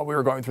friend while we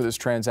were going through this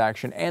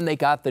transaction, and they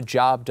got the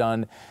job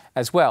done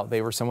as well.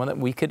 They were someone that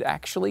we could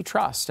actually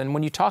trust. And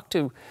when you talk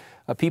to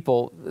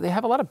people, they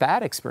have a lot of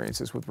bad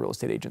experiences with real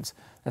estate agents.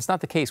 That's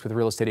not the case with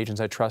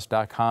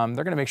realestateagentsitrust.com.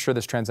 They're going to make sure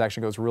this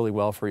transaction goes really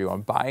well for you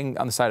on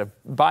the side of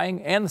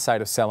buying and the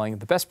side of selling.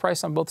 The best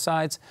price on both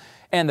sides.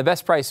 And the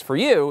best price for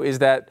you is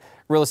that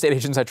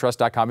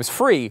realestateagentsitrust.com is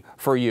free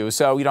for you,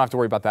 so you don't have to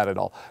worry about that at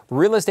all.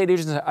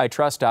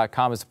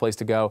 Realestateagentsitrust.com is the place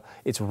to go.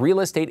 It's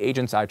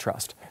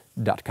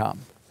realestateagentsitrust.com.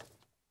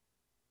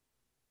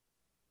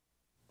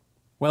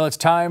 Well, it's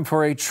time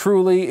for a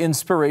truly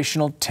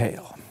inspirational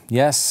tale.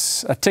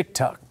 Yes, a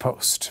TikTok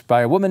post by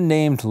a woman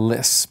named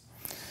Liz.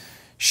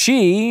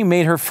 She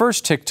made her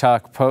first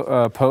TikTok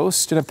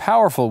post in a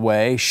powerful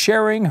way,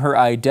 sharing her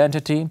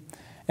identity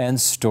and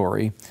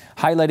story,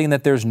 highlighting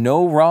that there's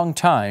no wrong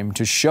time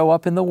to show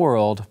up in the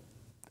world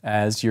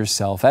as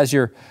yourself, as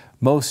your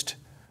most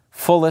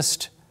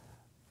fullest,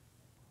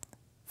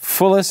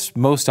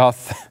 most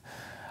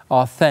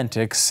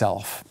authentic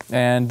self.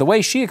 And the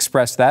way she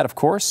expressed that, of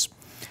course,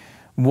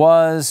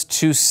 was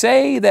to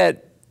say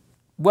that,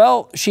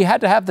 well, she had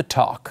to have the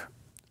talk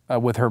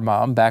with her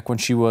mom back when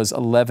she was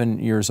 11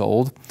 years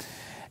old.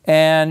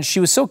 And she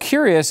was so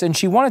curious, and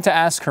she wanted to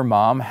ask her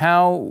mom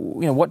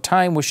what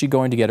time was she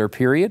going to get her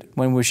period?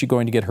 When was she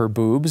going to get her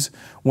boobs?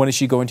 When is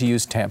she going to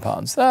use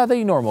tampons?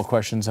 The normal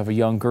questions of a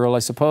young girl, I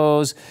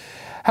suppose.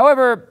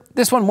 However,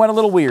 this one went a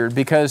little weird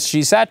because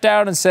she sat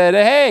down and said,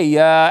 hey,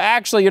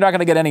 actually, you're not going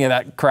to get any of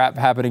that crap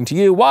happening to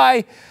you.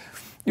 Why?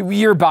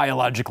 You're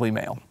biologically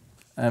male.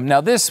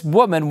 Now, this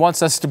woman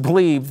wants us to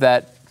believe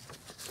that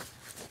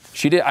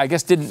she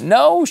didn't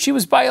know she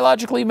was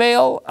biologically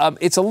male.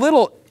 It's a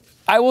little,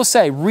 I will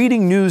say,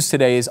 reading news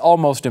today is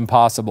almost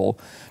impossible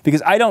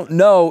because I don't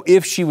know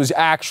if she was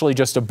actually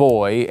just a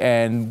boy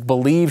and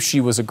believed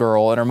she was a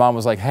girl and her mom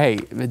was like, hey,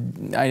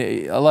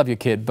 I love you,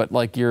 kid, but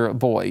like you're a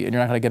boy and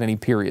you're not going to get any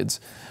periods.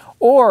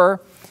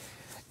 Or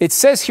it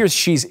says here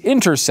she's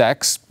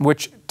intersex,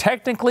 which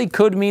technically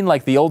could mean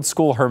like the old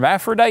school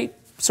hermaphrodite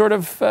sort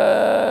of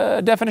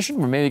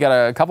definition, or maybe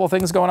got a couple of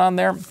things going on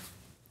there.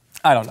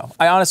 I don't know.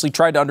 I honestly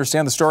tried to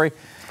understand the story,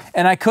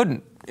 and I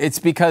couldn't. It's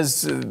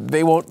because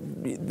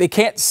they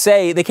can't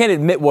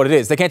admit what it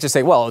is. They can't just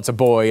say, well, it's a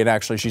boy, and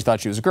actually she thought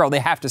she was a girl. They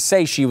have to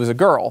say she was a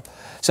girl.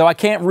 So I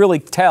can't really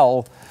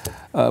tell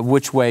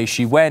which way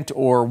she went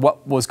or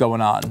what was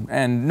going on.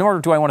 And nor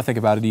do I want to think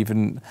about it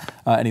even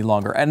any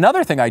longer.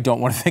 Another thing I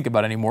don't want to think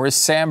about anymore is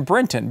Sam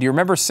Brinton. Do you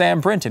remember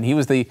Sam Brinton? He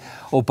was the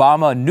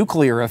Obama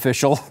nuclear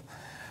official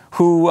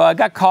who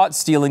got caught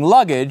stealing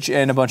luggage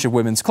and a bunch of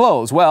women's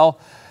clothes. Well,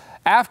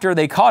 after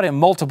they caught him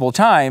multiple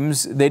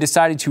times, they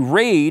decided to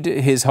raid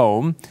his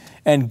home,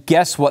 and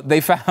guess what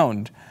they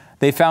found?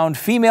 They found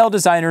female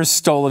designers'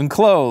 stolen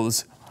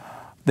clothes.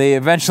 They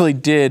eventually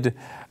did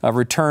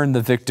return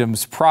the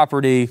victim's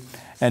property,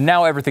 and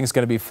now everything's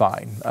going to be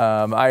fine.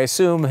 I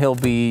assume he'll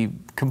be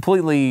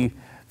completely,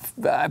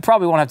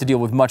 probably won't have to deal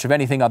with much of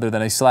anything other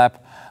than a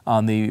slap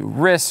on the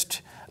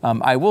wrist.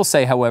 I will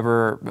say,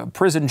 however,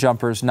 prison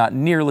jumpers not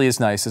nearly as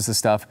nice as the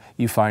stuff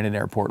you find in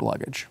airport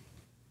luggage.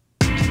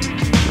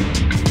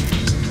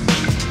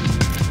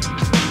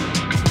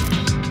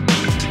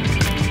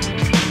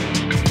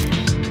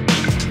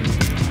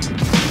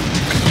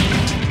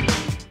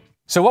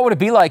 So what would it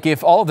be like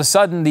if all of a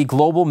sudden the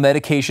global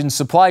medication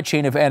supply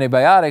chain of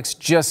antibiotics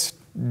just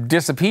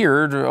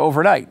disappeared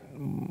overnight?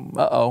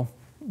 Uh-oh.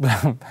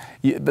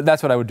 But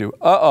that's what I would do.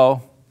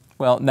 Uh-oh.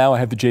 Well, now I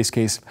have the JASE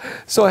case.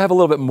 So I have a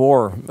little bit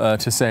more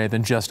to say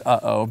than just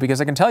uh-oh, because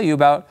I can tell you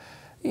about,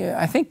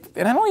 I think,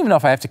 and I don't even know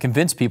if I have to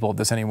convince people of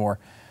this anymore.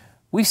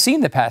 We've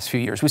seen the past few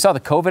years. We saw the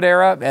COVID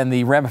era and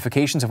the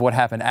ramifications of what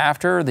happened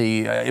after,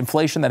 the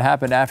inflation that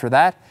happened after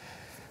that.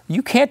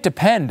 You can't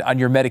depend on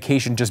your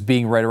medication just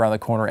being right around the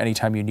corner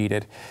anytime you need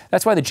it.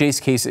 That's why the JASE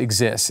case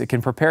exists. It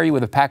can prepare you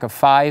with a pack of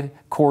 5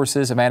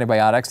 courses of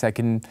antibiotics that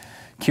can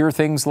cure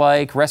things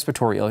like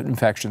respiratory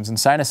infections and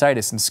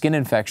sinusitis and skin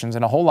infections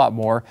and a whole lot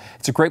more.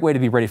 It's a great way to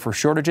be ready for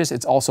shortages.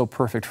 It's also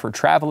perfect for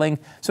traveling,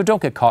 so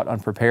don't get caught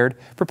unprepared.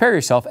 Prepare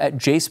yourself at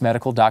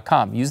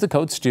jasemedical.com. Use the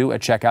code STU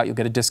at checkout. You'll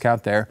get a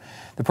discount there.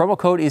 The promo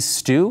code is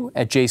STU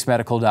at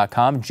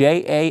jasemedical.com,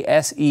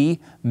 JASE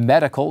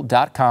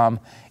medical.com.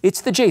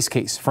 It's the JASE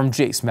case from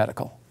JASE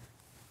Medical.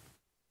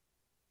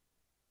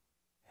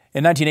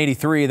 In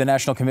 1983, the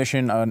National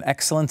Commission on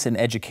Excellence in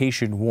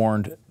Education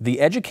warned, the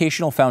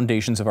educational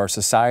foundations of our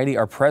society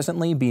are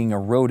presently being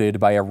eroded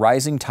by a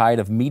rising tide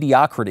of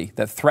mediocrity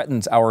that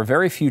threatens our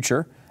very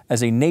future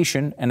as a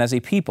nation and as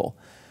a people.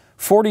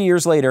 40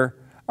 years later,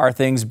 are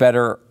things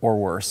better or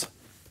worse?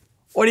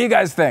 What do you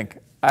guys think?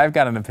 I've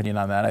got an opinion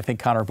on that. I think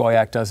Connor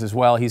Boyack does as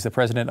well. He's the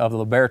president of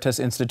the Leftist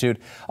Institute,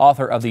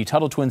 author of the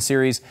Tuttle Twin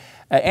series,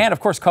 and of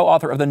course,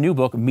 co-author of the new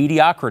book,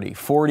 Mediocrity,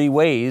 40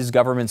 Ways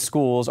Government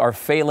Schools Are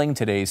Failing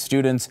Today's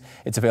Students.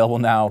 It's available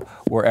now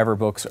wherever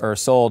books are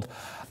sold.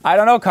 I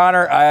don't know,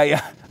 Connor.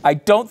 I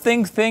don't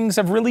think things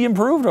have really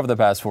improved over the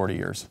past 40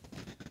 years.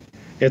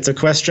 It's a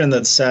question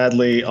that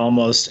sadly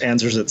almost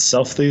answers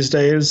itself these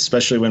days,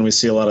 especially when we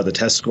see a lot of the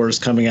test scores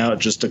coming out.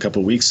 Just a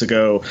couple weeks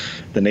ago,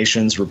 the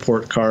nation's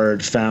report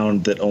card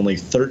found that only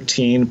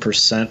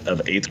 13% of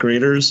 8th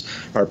graders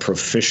are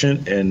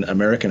proficient in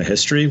American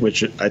history,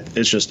 which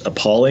is just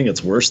appalling.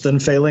 It's worse than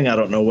failing. I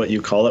don't know what you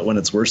call it when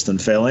it's worse than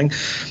failing.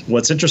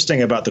 What's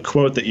interesting about the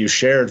quote that you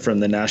shared from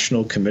the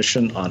National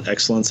Commission on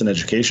Excellence in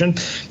Education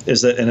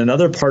is that in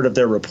another part of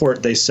their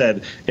report, they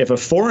said, if a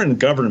foreign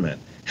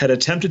government had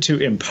attempted to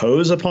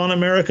impose upon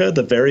America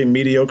the very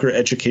mediocre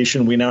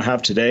education we now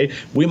have today,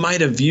 we might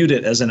have viewed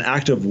it as an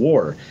act of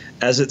war.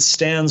 As it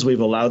stands,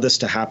 we've allowed this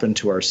to happen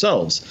to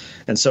ourselves.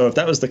 And so if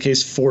that was the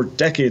case 4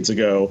 decades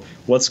ago,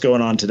 what's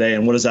going on today,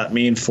 and what does that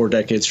mean 4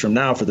 decades from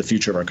now for the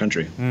future of our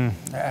country?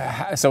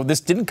 So this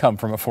didn't come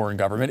from a foreign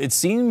government. It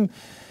seems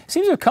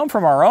to have come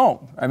from our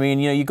own. I mean,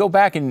 you go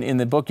back in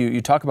the book,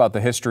 you talk about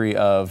the history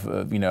of,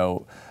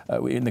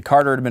 in the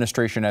Carter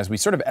administration as we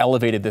sort of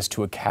elevated this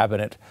to a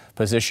cabinet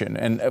position.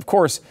 And of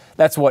course,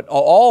 that's what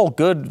all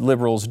good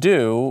liberals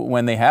do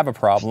when they have a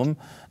problem.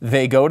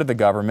 They go to the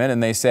government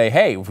and they say,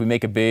 hey, if we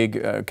make a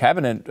big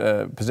cabinet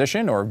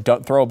position or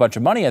don't throw a bunch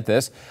of money at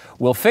this,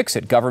 we'll fix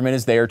it. Government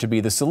is there to be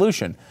the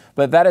solution.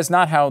 But that is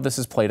not how this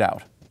is played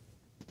out.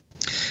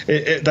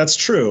 That's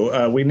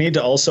true. We need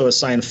to also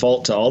assign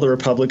fault to all the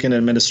Republican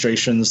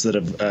administrations that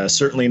have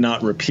certainly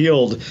not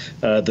repealed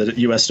the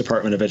U.S.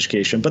 Department of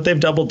Education, but they've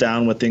doubled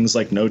down with things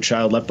like No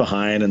Child Left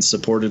Behind and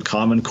supported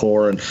Common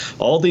Core and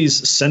all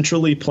these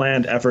centrally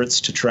planned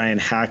efforts to try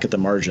and hack at the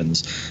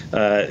margins.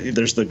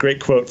 There's the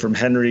great quote from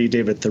Henry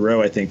David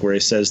Thoreau, I think, where he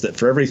says that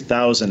for every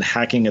 1,000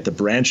 hacking at the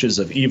branches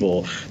of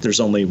evil,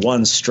 there's only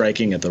 1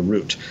 striking at the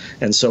root.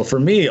 And so for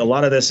me, a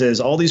lot of this is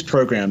all these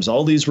programs,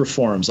 all these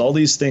reforms, all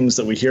these things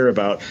that we hear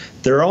about,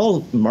 they're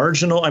all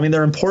marginal. I mean,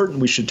 they're important.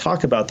 We should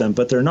talk about them,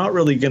 but they're not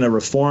really going to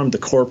reform the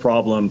core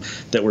problem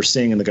that we're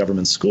seeing in the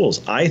government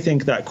schools. I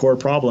think that core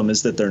problem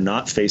is that they're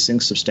not facing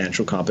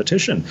substantial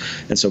competition.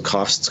 And so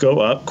costs go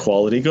up,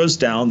 quality goes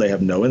down. They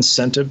have no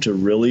incentive to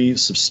really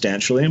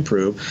substantially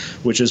improve,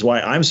 which is why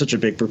I'm such a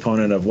big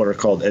proponent of what are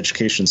called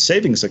education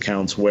savings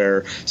accounts,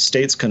 where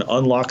states can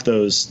unlock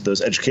those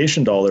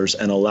education dollars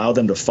and allow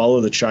them to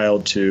follow the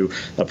child to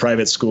a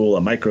private school,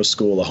 a micro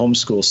school, a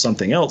homeschool,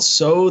 something else,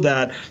 so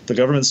that the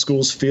government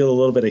schools feel a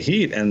little bit of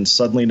heat and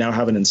suddenly now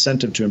have an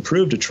incentive to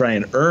improve, to try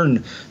and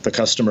earn the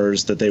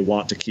customers that they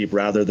want to keep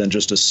rather than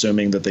just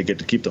assuming that they get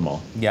to keep them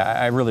all. Yeah,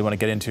 I really want to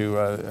get into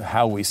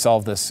how we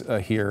solve this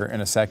here in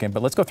a second,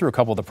 but let's go through a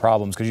couple of the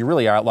problems, because you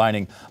really are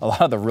outlining a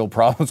lot of the real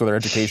problems with our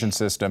education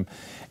system.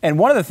 And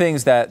one of the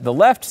things that the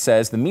left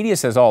says, the media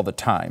says all the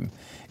time,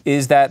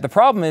 is that the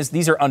problem is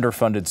these are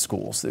underfunded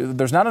schools.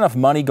 There's not enough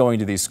money going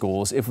to these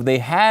schools. If they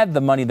had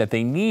the money that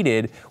they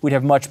needed, we'd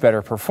have much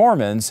better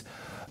performance.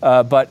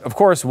 But of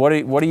course, what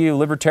do you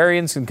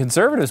libertarians and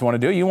conservatives want to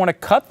do? You want to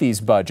cut these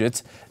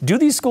budgets. Do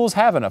these schools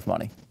have enough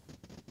money?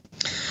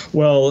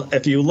 Well,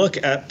 if you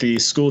look at the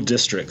school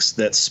districts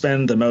that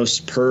spend the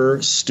most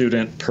per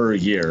student per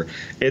year,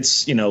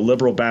 it's,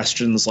 liberal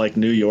bastions like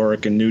New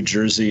York and New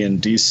Jersey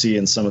and DC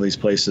and some of these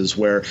places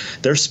where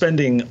they're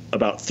spending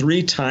about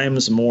 3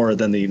 times more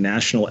than the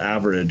national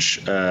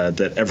average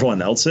that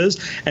everyone else is.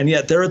 And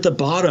yet they're at the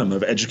bottom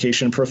of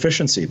education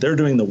proficiency. They're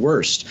doing the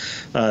worst.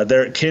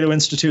 Cato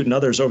Institute and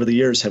others over the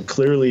years have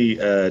clearly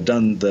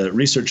done the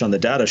research on the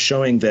data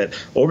showing that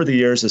over the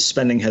years as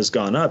spending has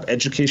gone up,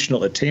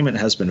 educational attainment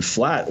has been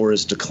flat or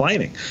is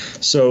declining.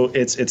 So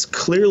it's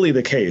clearly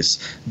the case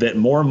that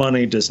more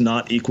money does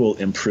not equal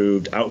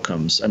improved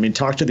outcomes. I mean,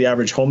 talk to the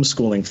average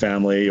homeschooling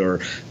family or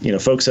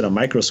folks at a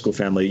micro school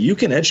family. You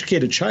can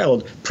educate a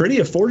child pretty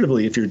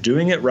affordably if you're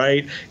doing it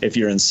right, if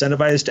you're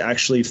incentivized to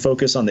actually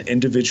focus on the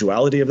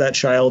individuality of that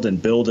child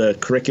and build a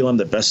curriculum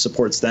that best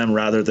supports them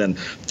rather than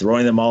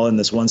throwing them all in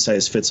this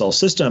one-size-fits-all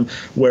system.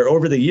 Where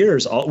over the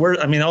years,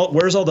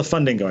 where's all the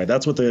funding going?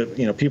 That's what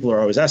the people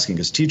are always asking,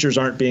 because teachers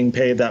aren't being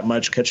paid that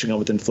much, catching up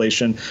with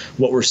inflation.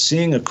 What we're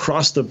seeing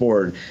across the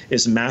board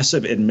is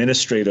massive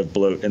administrative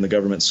bloat in the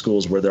government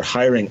schools where they're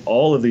hiring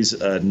all of these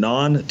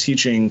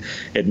non-teaching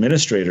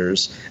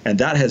administrators, and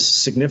that has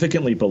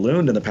significantly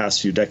ballooned in the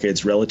past few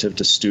decades relative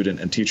to student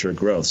and teacher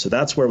growth. So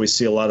that's where we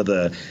see a lot of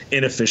the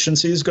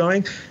inefficiencies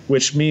going,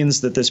 which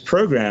means that this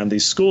program,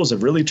 these schools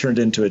have really turned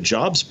into a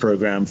jobs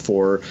program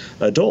for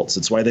adults.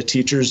 It's why the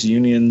teachers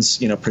unions,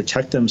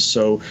 protect them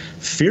so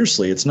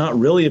fiercely. It's not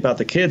really about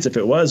the kids. If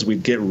it was,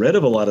 we'd get rid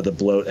of a lot of the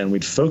bloat and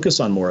we'd focus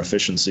on more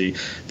efficiency.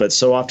 But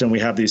so often we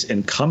have these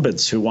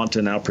incumbents who want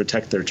to now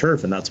protect their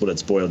turf, and that's what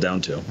it's boiled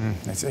down to.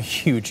 It's a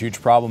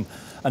huge problem.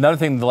 Another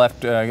thing the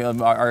left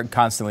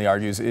constantly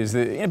argues is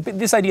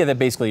this idea that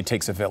basically it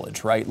takes a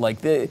village, right?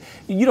 Like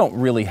you don't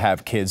really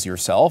have kids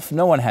yourself.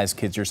 No one has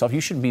kids yourself.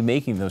 You shouldn't be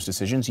making those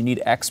decisions. You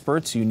need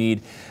experts. You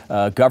need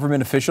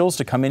government officials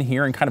to come in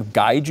here and kind of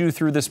guide you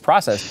through this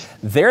process.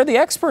 They're the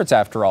experts,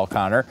 after all,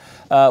 Connor.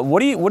 What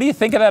do you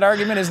think of that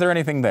argument? Is there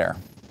anything there?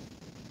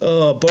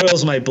 Oh,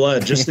 boils my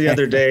blood. Just the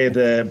other day,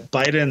 the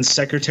Biden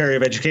Secretary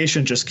of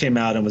Education just came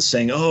out and was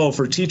saying,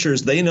 for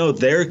teachers, they know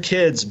their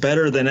kids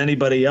better than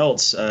anybody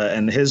else.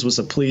 And his was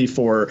a plea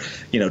for,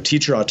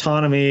 teacher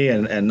autonomy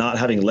and not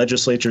having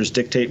legislatures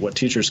dictate what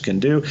teachers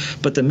can do.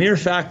 But the mere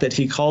fact that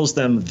he calls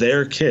them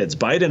their kids,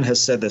 Biden has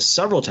said this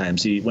several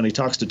times. When he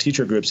talks to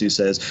teacher groups, he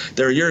says,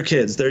 they're your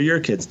kids, they're your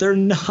kids. They're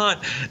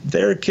not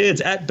their kids.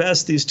 At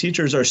best, these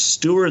teachers are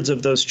stewards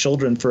of those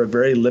children for a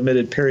very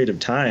limited period of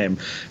time,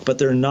 but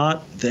they're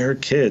not their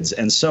kids.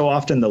 And so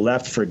often the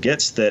left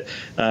forgets that,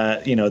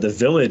 the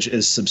village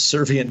is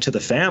subservient to the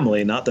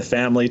family, not the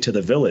family to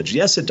the village.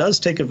 Yes, it does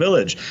take a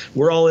village.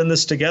 We're all in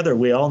this together.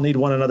 We all need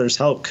one another's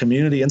help.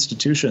 Community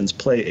institutions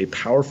play a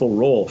powerful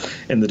role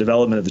in the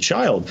development of the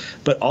child.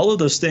 But all of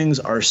those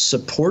things are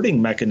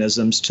supporting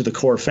mechanisms to the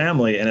core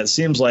family. And it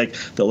seems like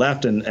the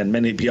left and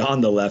many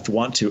beyond the left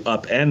want to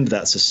upend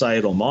that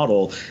societal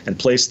model and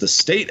place the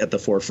state at the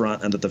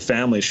forefront, and that the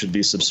family should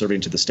be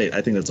subservient to the state.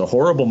 I think that's a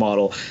horrible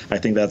model. I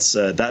think that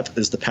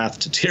is the path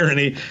to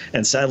tyranny,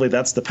 and sadly,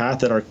 that's the path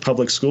that our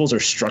public schools are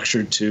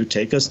structured to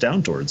take us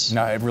down towards.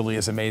 No, it really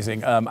is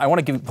amazing. I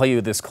want to play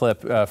you this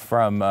clip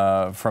from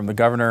the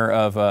governor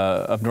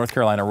of North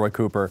Carolina, Roy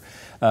Cooper.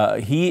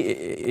 He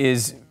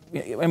is.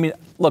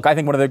 Look, I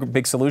think one of the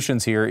big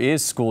solutions here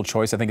is school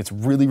choice. I think it's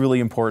really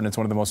important. It's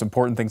one of the most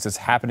important things that's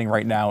happening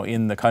right now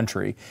in the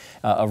country.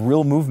 A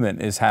real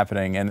movement is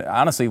happening. And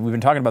honestly, we've been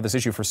talking about this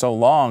issue for so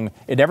long,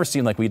 it never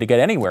seemed like we'd get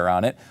anywhere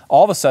on it.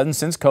 All of a sudden,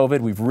 since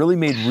COVID, we've really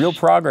made real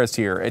progress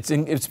here. It's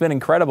been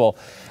incredible.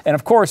 And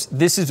of course,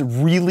 this is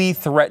really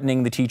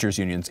threatening the teachers'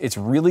 unions. It's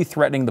really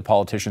threatening the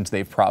politicians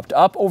they've propped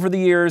up over the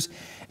years,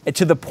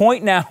 to the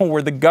point now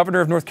where the governor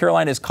of North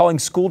Carolina is calling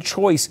school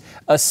choice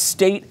a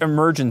state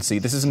emergency.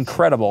 This is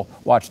incredible.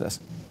 Watch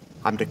this.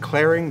 I'm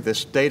declaring this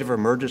state of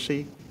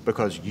emergency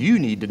because you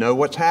need to know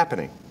what's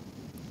happening.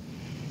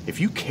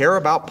 If you care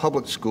about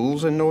public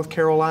schools in North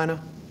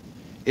Carolina,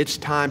 it's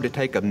time to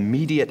take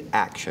immediate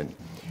action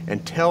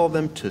and tell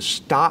them to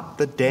stop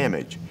the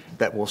damage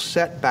that will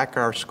set back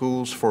our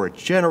schools for a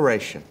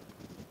generation.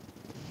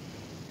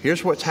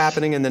 Here's what's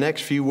happening in the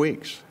next few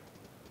weeks.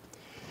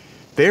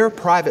 Their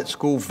private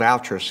school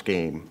voucher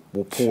scheme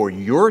will pour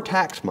your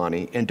tax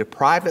money into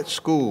private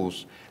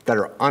schools that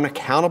are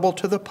unaccountable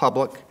to the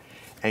public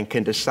and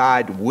can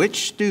decide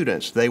which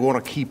students they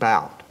want to keep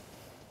out.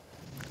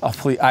 Oh,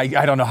 please, I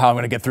don't know how I'm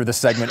going to get through this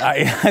segment.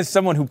 As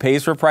someone who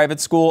pays for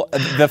private school,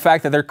 the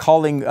fact that they're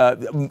calling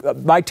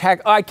my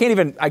tax, I can't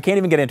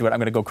even get into it. I'm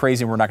going to go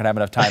crazy and we're not going to have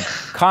enough time.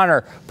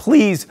 Connor,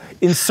 please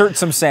insert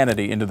some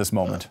sanity into this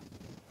moment.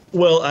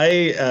 Well,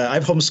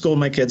 I've homeschooled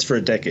my kids for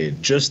a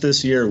decade. Just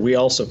this year, we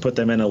also put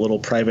them in a little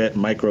private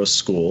micro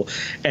school,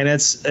 and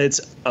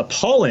it's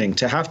appalling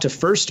to have to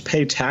first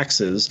pay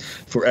taxes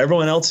for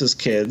everyone else's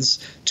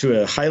kids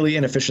to a highly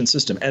inefficient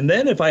system. And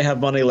then if I have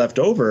money left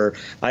over,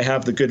 I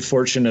have the good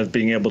fortune of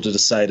being able to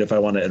decide if I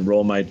want to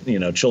enroll my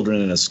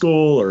children in a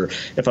school or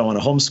if I want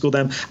to homeschool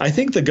them. I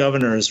think the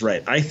governor is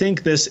right. I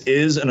think this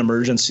is an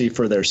emergency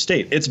for their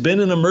state. It's been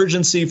an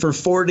emergency for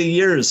 40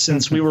 years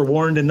since we were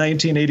warned in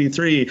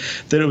 1983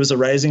 that it was a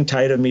rising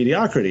tide of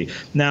mediocrity.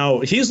 Now,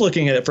 he's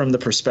looking at it from the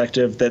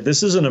perspective that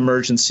this is an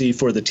emergency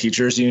for the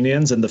teachers'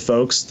 unions and the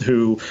folks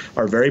who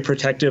are very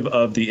protective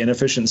of the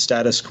inefficient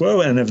status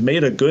quo and have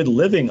made a good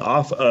living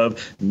off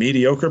of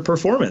mediocre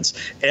performance.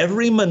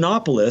 Every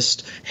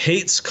monopolist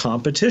hates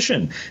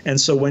competition.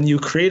 And so when you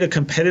create a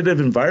competitive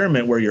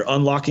environment where you're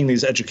unlocking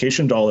these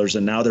education dollars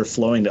and now they're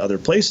flowing to other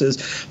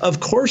places, of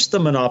course the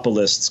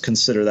monopolists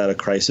consider that a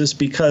crisis,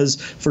 because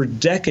for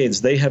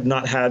decades they have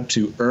not had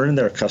to earn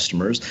their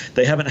customers.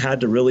 They haven't had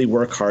to really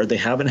work hard. They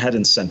haven't had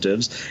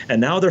incentives. And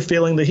now they're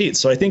feeling the heat.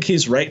 So I think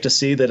he's right to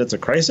see that it's a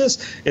crisis.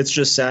 It's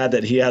just sad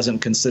that he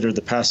hasn't considered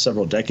the past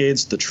several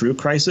decades the true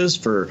crisis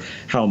for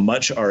how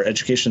much our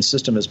education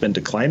system has been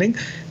declining.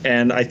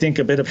 And I think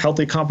a bit of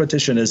healthy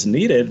competition is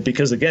needed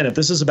because, again, if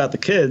this is about the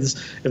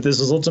kids, if this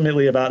is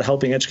ultimately about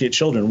helping educate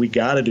children, we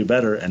got to do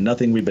better, and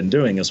nothing we've been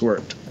doing has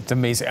worked. It's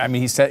amazing. I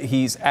mean,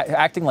 he's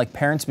acting like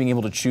parents being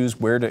able to choose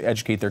where to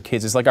educate their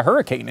kids is like a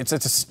hurricane. It's a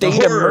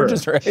state of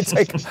emergency. It's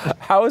like,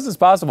 how is this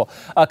possible?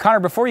 Connor,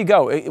 before you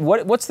go,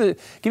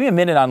 give me a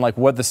minute on like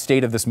what the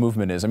state of this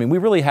movement is. I mean, we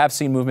really have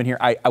seen movement here.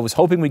 I was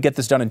hoping we'd get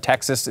this done in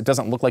Texas. It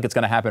doesn't look like it's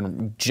going to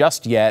happen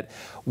just yet.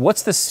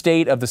 What's the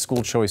state of the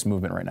school choice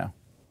movement right now?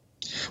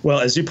 Well,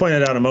 as you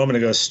pointed out a moment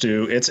ago,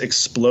 Stu, it's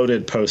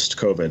exploded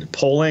post-COVID.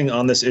 Polling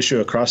on this issue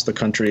across the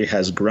country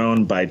has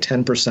grown by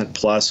 10%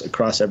 plus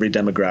across every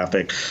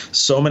demographic.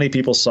 So many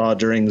people saw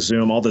during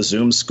Zoom, all the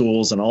Zoom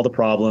schools and all the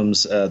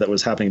problems that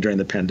was happening during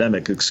the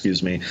pandemic,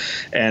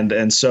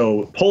 And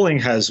so polling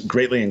has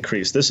greatly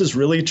increased. This has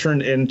really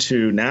turned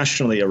into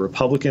nationally a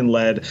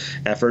Republican-led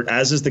effort,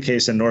 as is the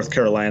case in North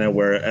Carolina,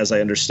 where, as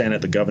I understand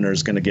it, the governor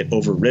is going to get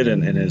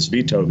overridden in his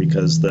veto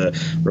because the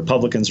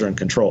Republicans are in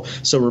control.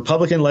 So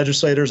Republican legislators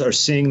are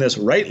seeing this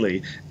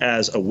rightly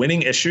as a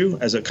winning issue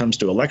as it comes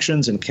to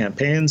elections and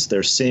campaigns.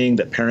 They're seeing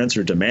that parents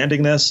are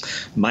demanding this.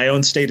 My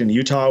own state in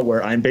Utah,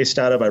 where I'm based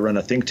out of, I run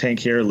a think tank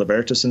here,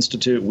 Libertas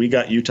Institute. We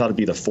got Utah to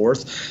be the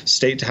 4th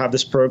state to have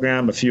this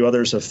program. A few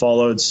others have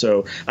followed.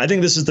 So I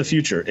think this is the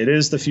future. It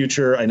is the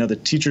future. I know the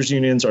teachers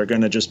unions are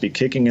going to just be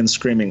kicking and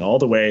screaming all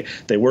the way.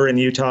 They were in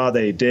Utah.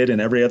 They did in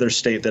every other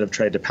state that have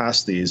tried to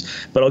pass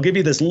these. But I'll give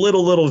you this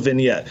little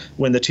vignette.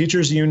 When the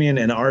teachers union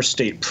in our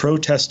state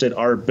protested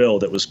our bill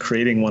that was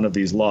creating one of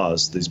these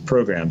laws, these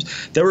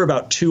programs, there were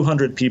about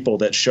 200 people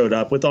that showed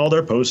up with all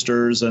their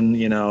posters and,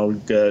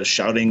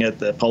 shouting at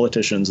the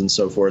politicians and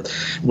so forth.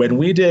 When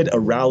we did a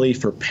rally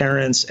for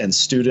parents and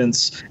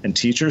students and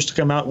teachers to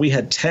come out, we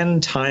had 10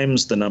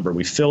 times the number.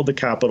 We filled the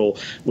Capitol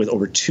with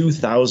over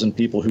 2,000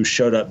 people who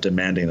showed up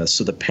demanding this.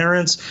 So the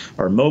parents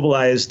are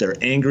mobilized. They're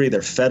angry.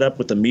 They're fed up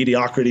with the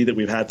mediocrity that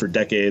we've had for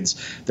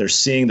decades. They're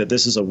seeing that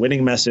this is a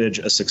winning message,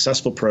 a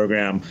successful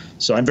program.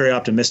 So I'm very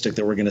optimistic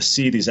that we're going to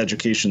see these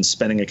education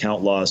spending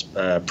account laws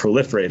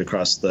proliferate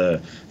across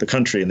the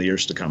country in the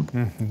years to come.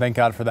 Thank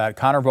God for that.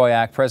 Connor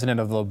Boyack, president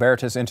of the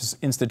Libertas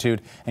Institute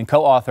and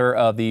co-author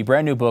of the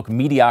brand new book,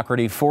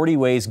 Mediocrity, 40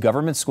 Ways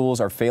Government Schools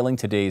Are Failing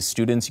Today's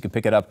Students. You can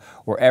pick it up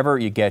wherever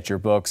you get your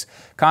books.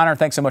 Connor,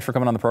 thanks so much for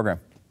coming on the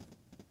program.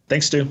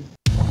 Thanks, Stu.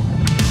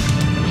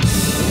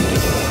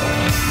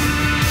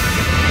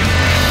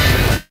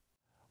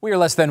 We are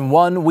less than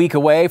 1 week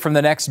away from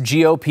the next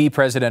GOP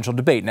presidential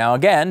debate. Now,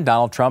 again,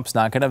 Donald Trump's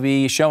not going to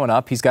be showing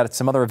up. He's got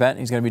some other event.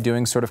 He's going to be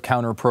doing sort of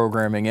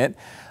counter-programming it.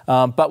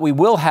 But we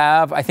will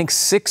have, I think,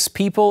 6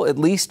 people at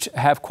least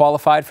have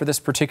qualified for this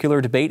particular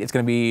debate. It's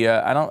going to be,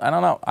 I don't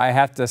know. I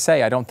have to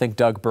say, I don't think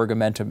Doug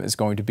Burguiere is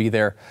going to be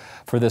there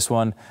for this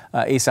one.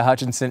 Asa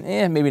Hutchinson,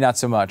 maybe not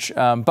so much.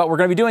 But we're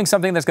going to be doing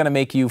something that's going to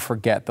make you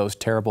forget those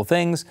terrible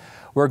things.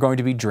 We're going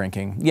to be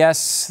drinking.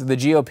 Yes, the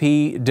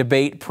GOP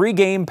debate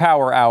pregame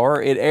power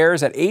hour. It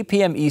airs at 8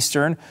 p.m.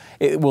 Eastern.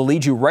 It will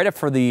lead you right up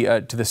to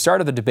the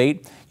start of the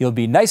debate. You'll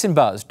be nice and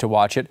buzzed to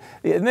watch it.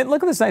 And then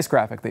look at this nice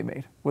graphic they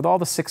made with all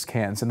the 6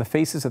 cans and the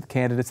faces of the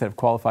candidates that have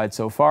qualified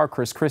so far: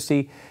 Chris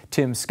Christie,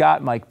 Tim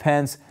Scott, Mike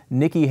Pence,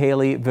 Nikki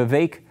Haley,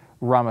 Vivek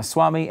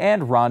Ramaswamy,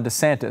 and Ron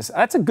DeSantis.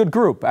 That's a good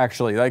group,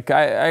 actually. Like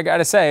I got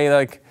to say,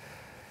 like,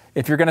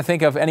 if you're going to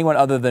think of anyone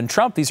other than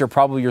Trump, these are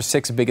probably your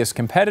 6 biggest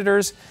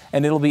competitors,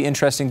 and it'll be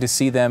interesting to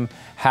see them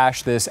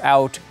hash this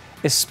out,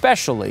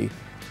 especially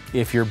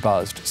if you're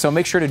buzzed. So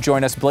make sure to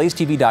join us,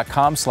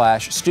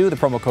 blazetv.com/Stu. The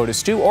promo code is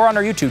Stu, or on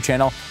our YouTube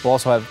channel. We'll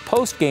also have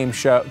post-game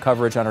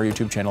coverage on our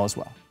YouTube channel as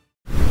well.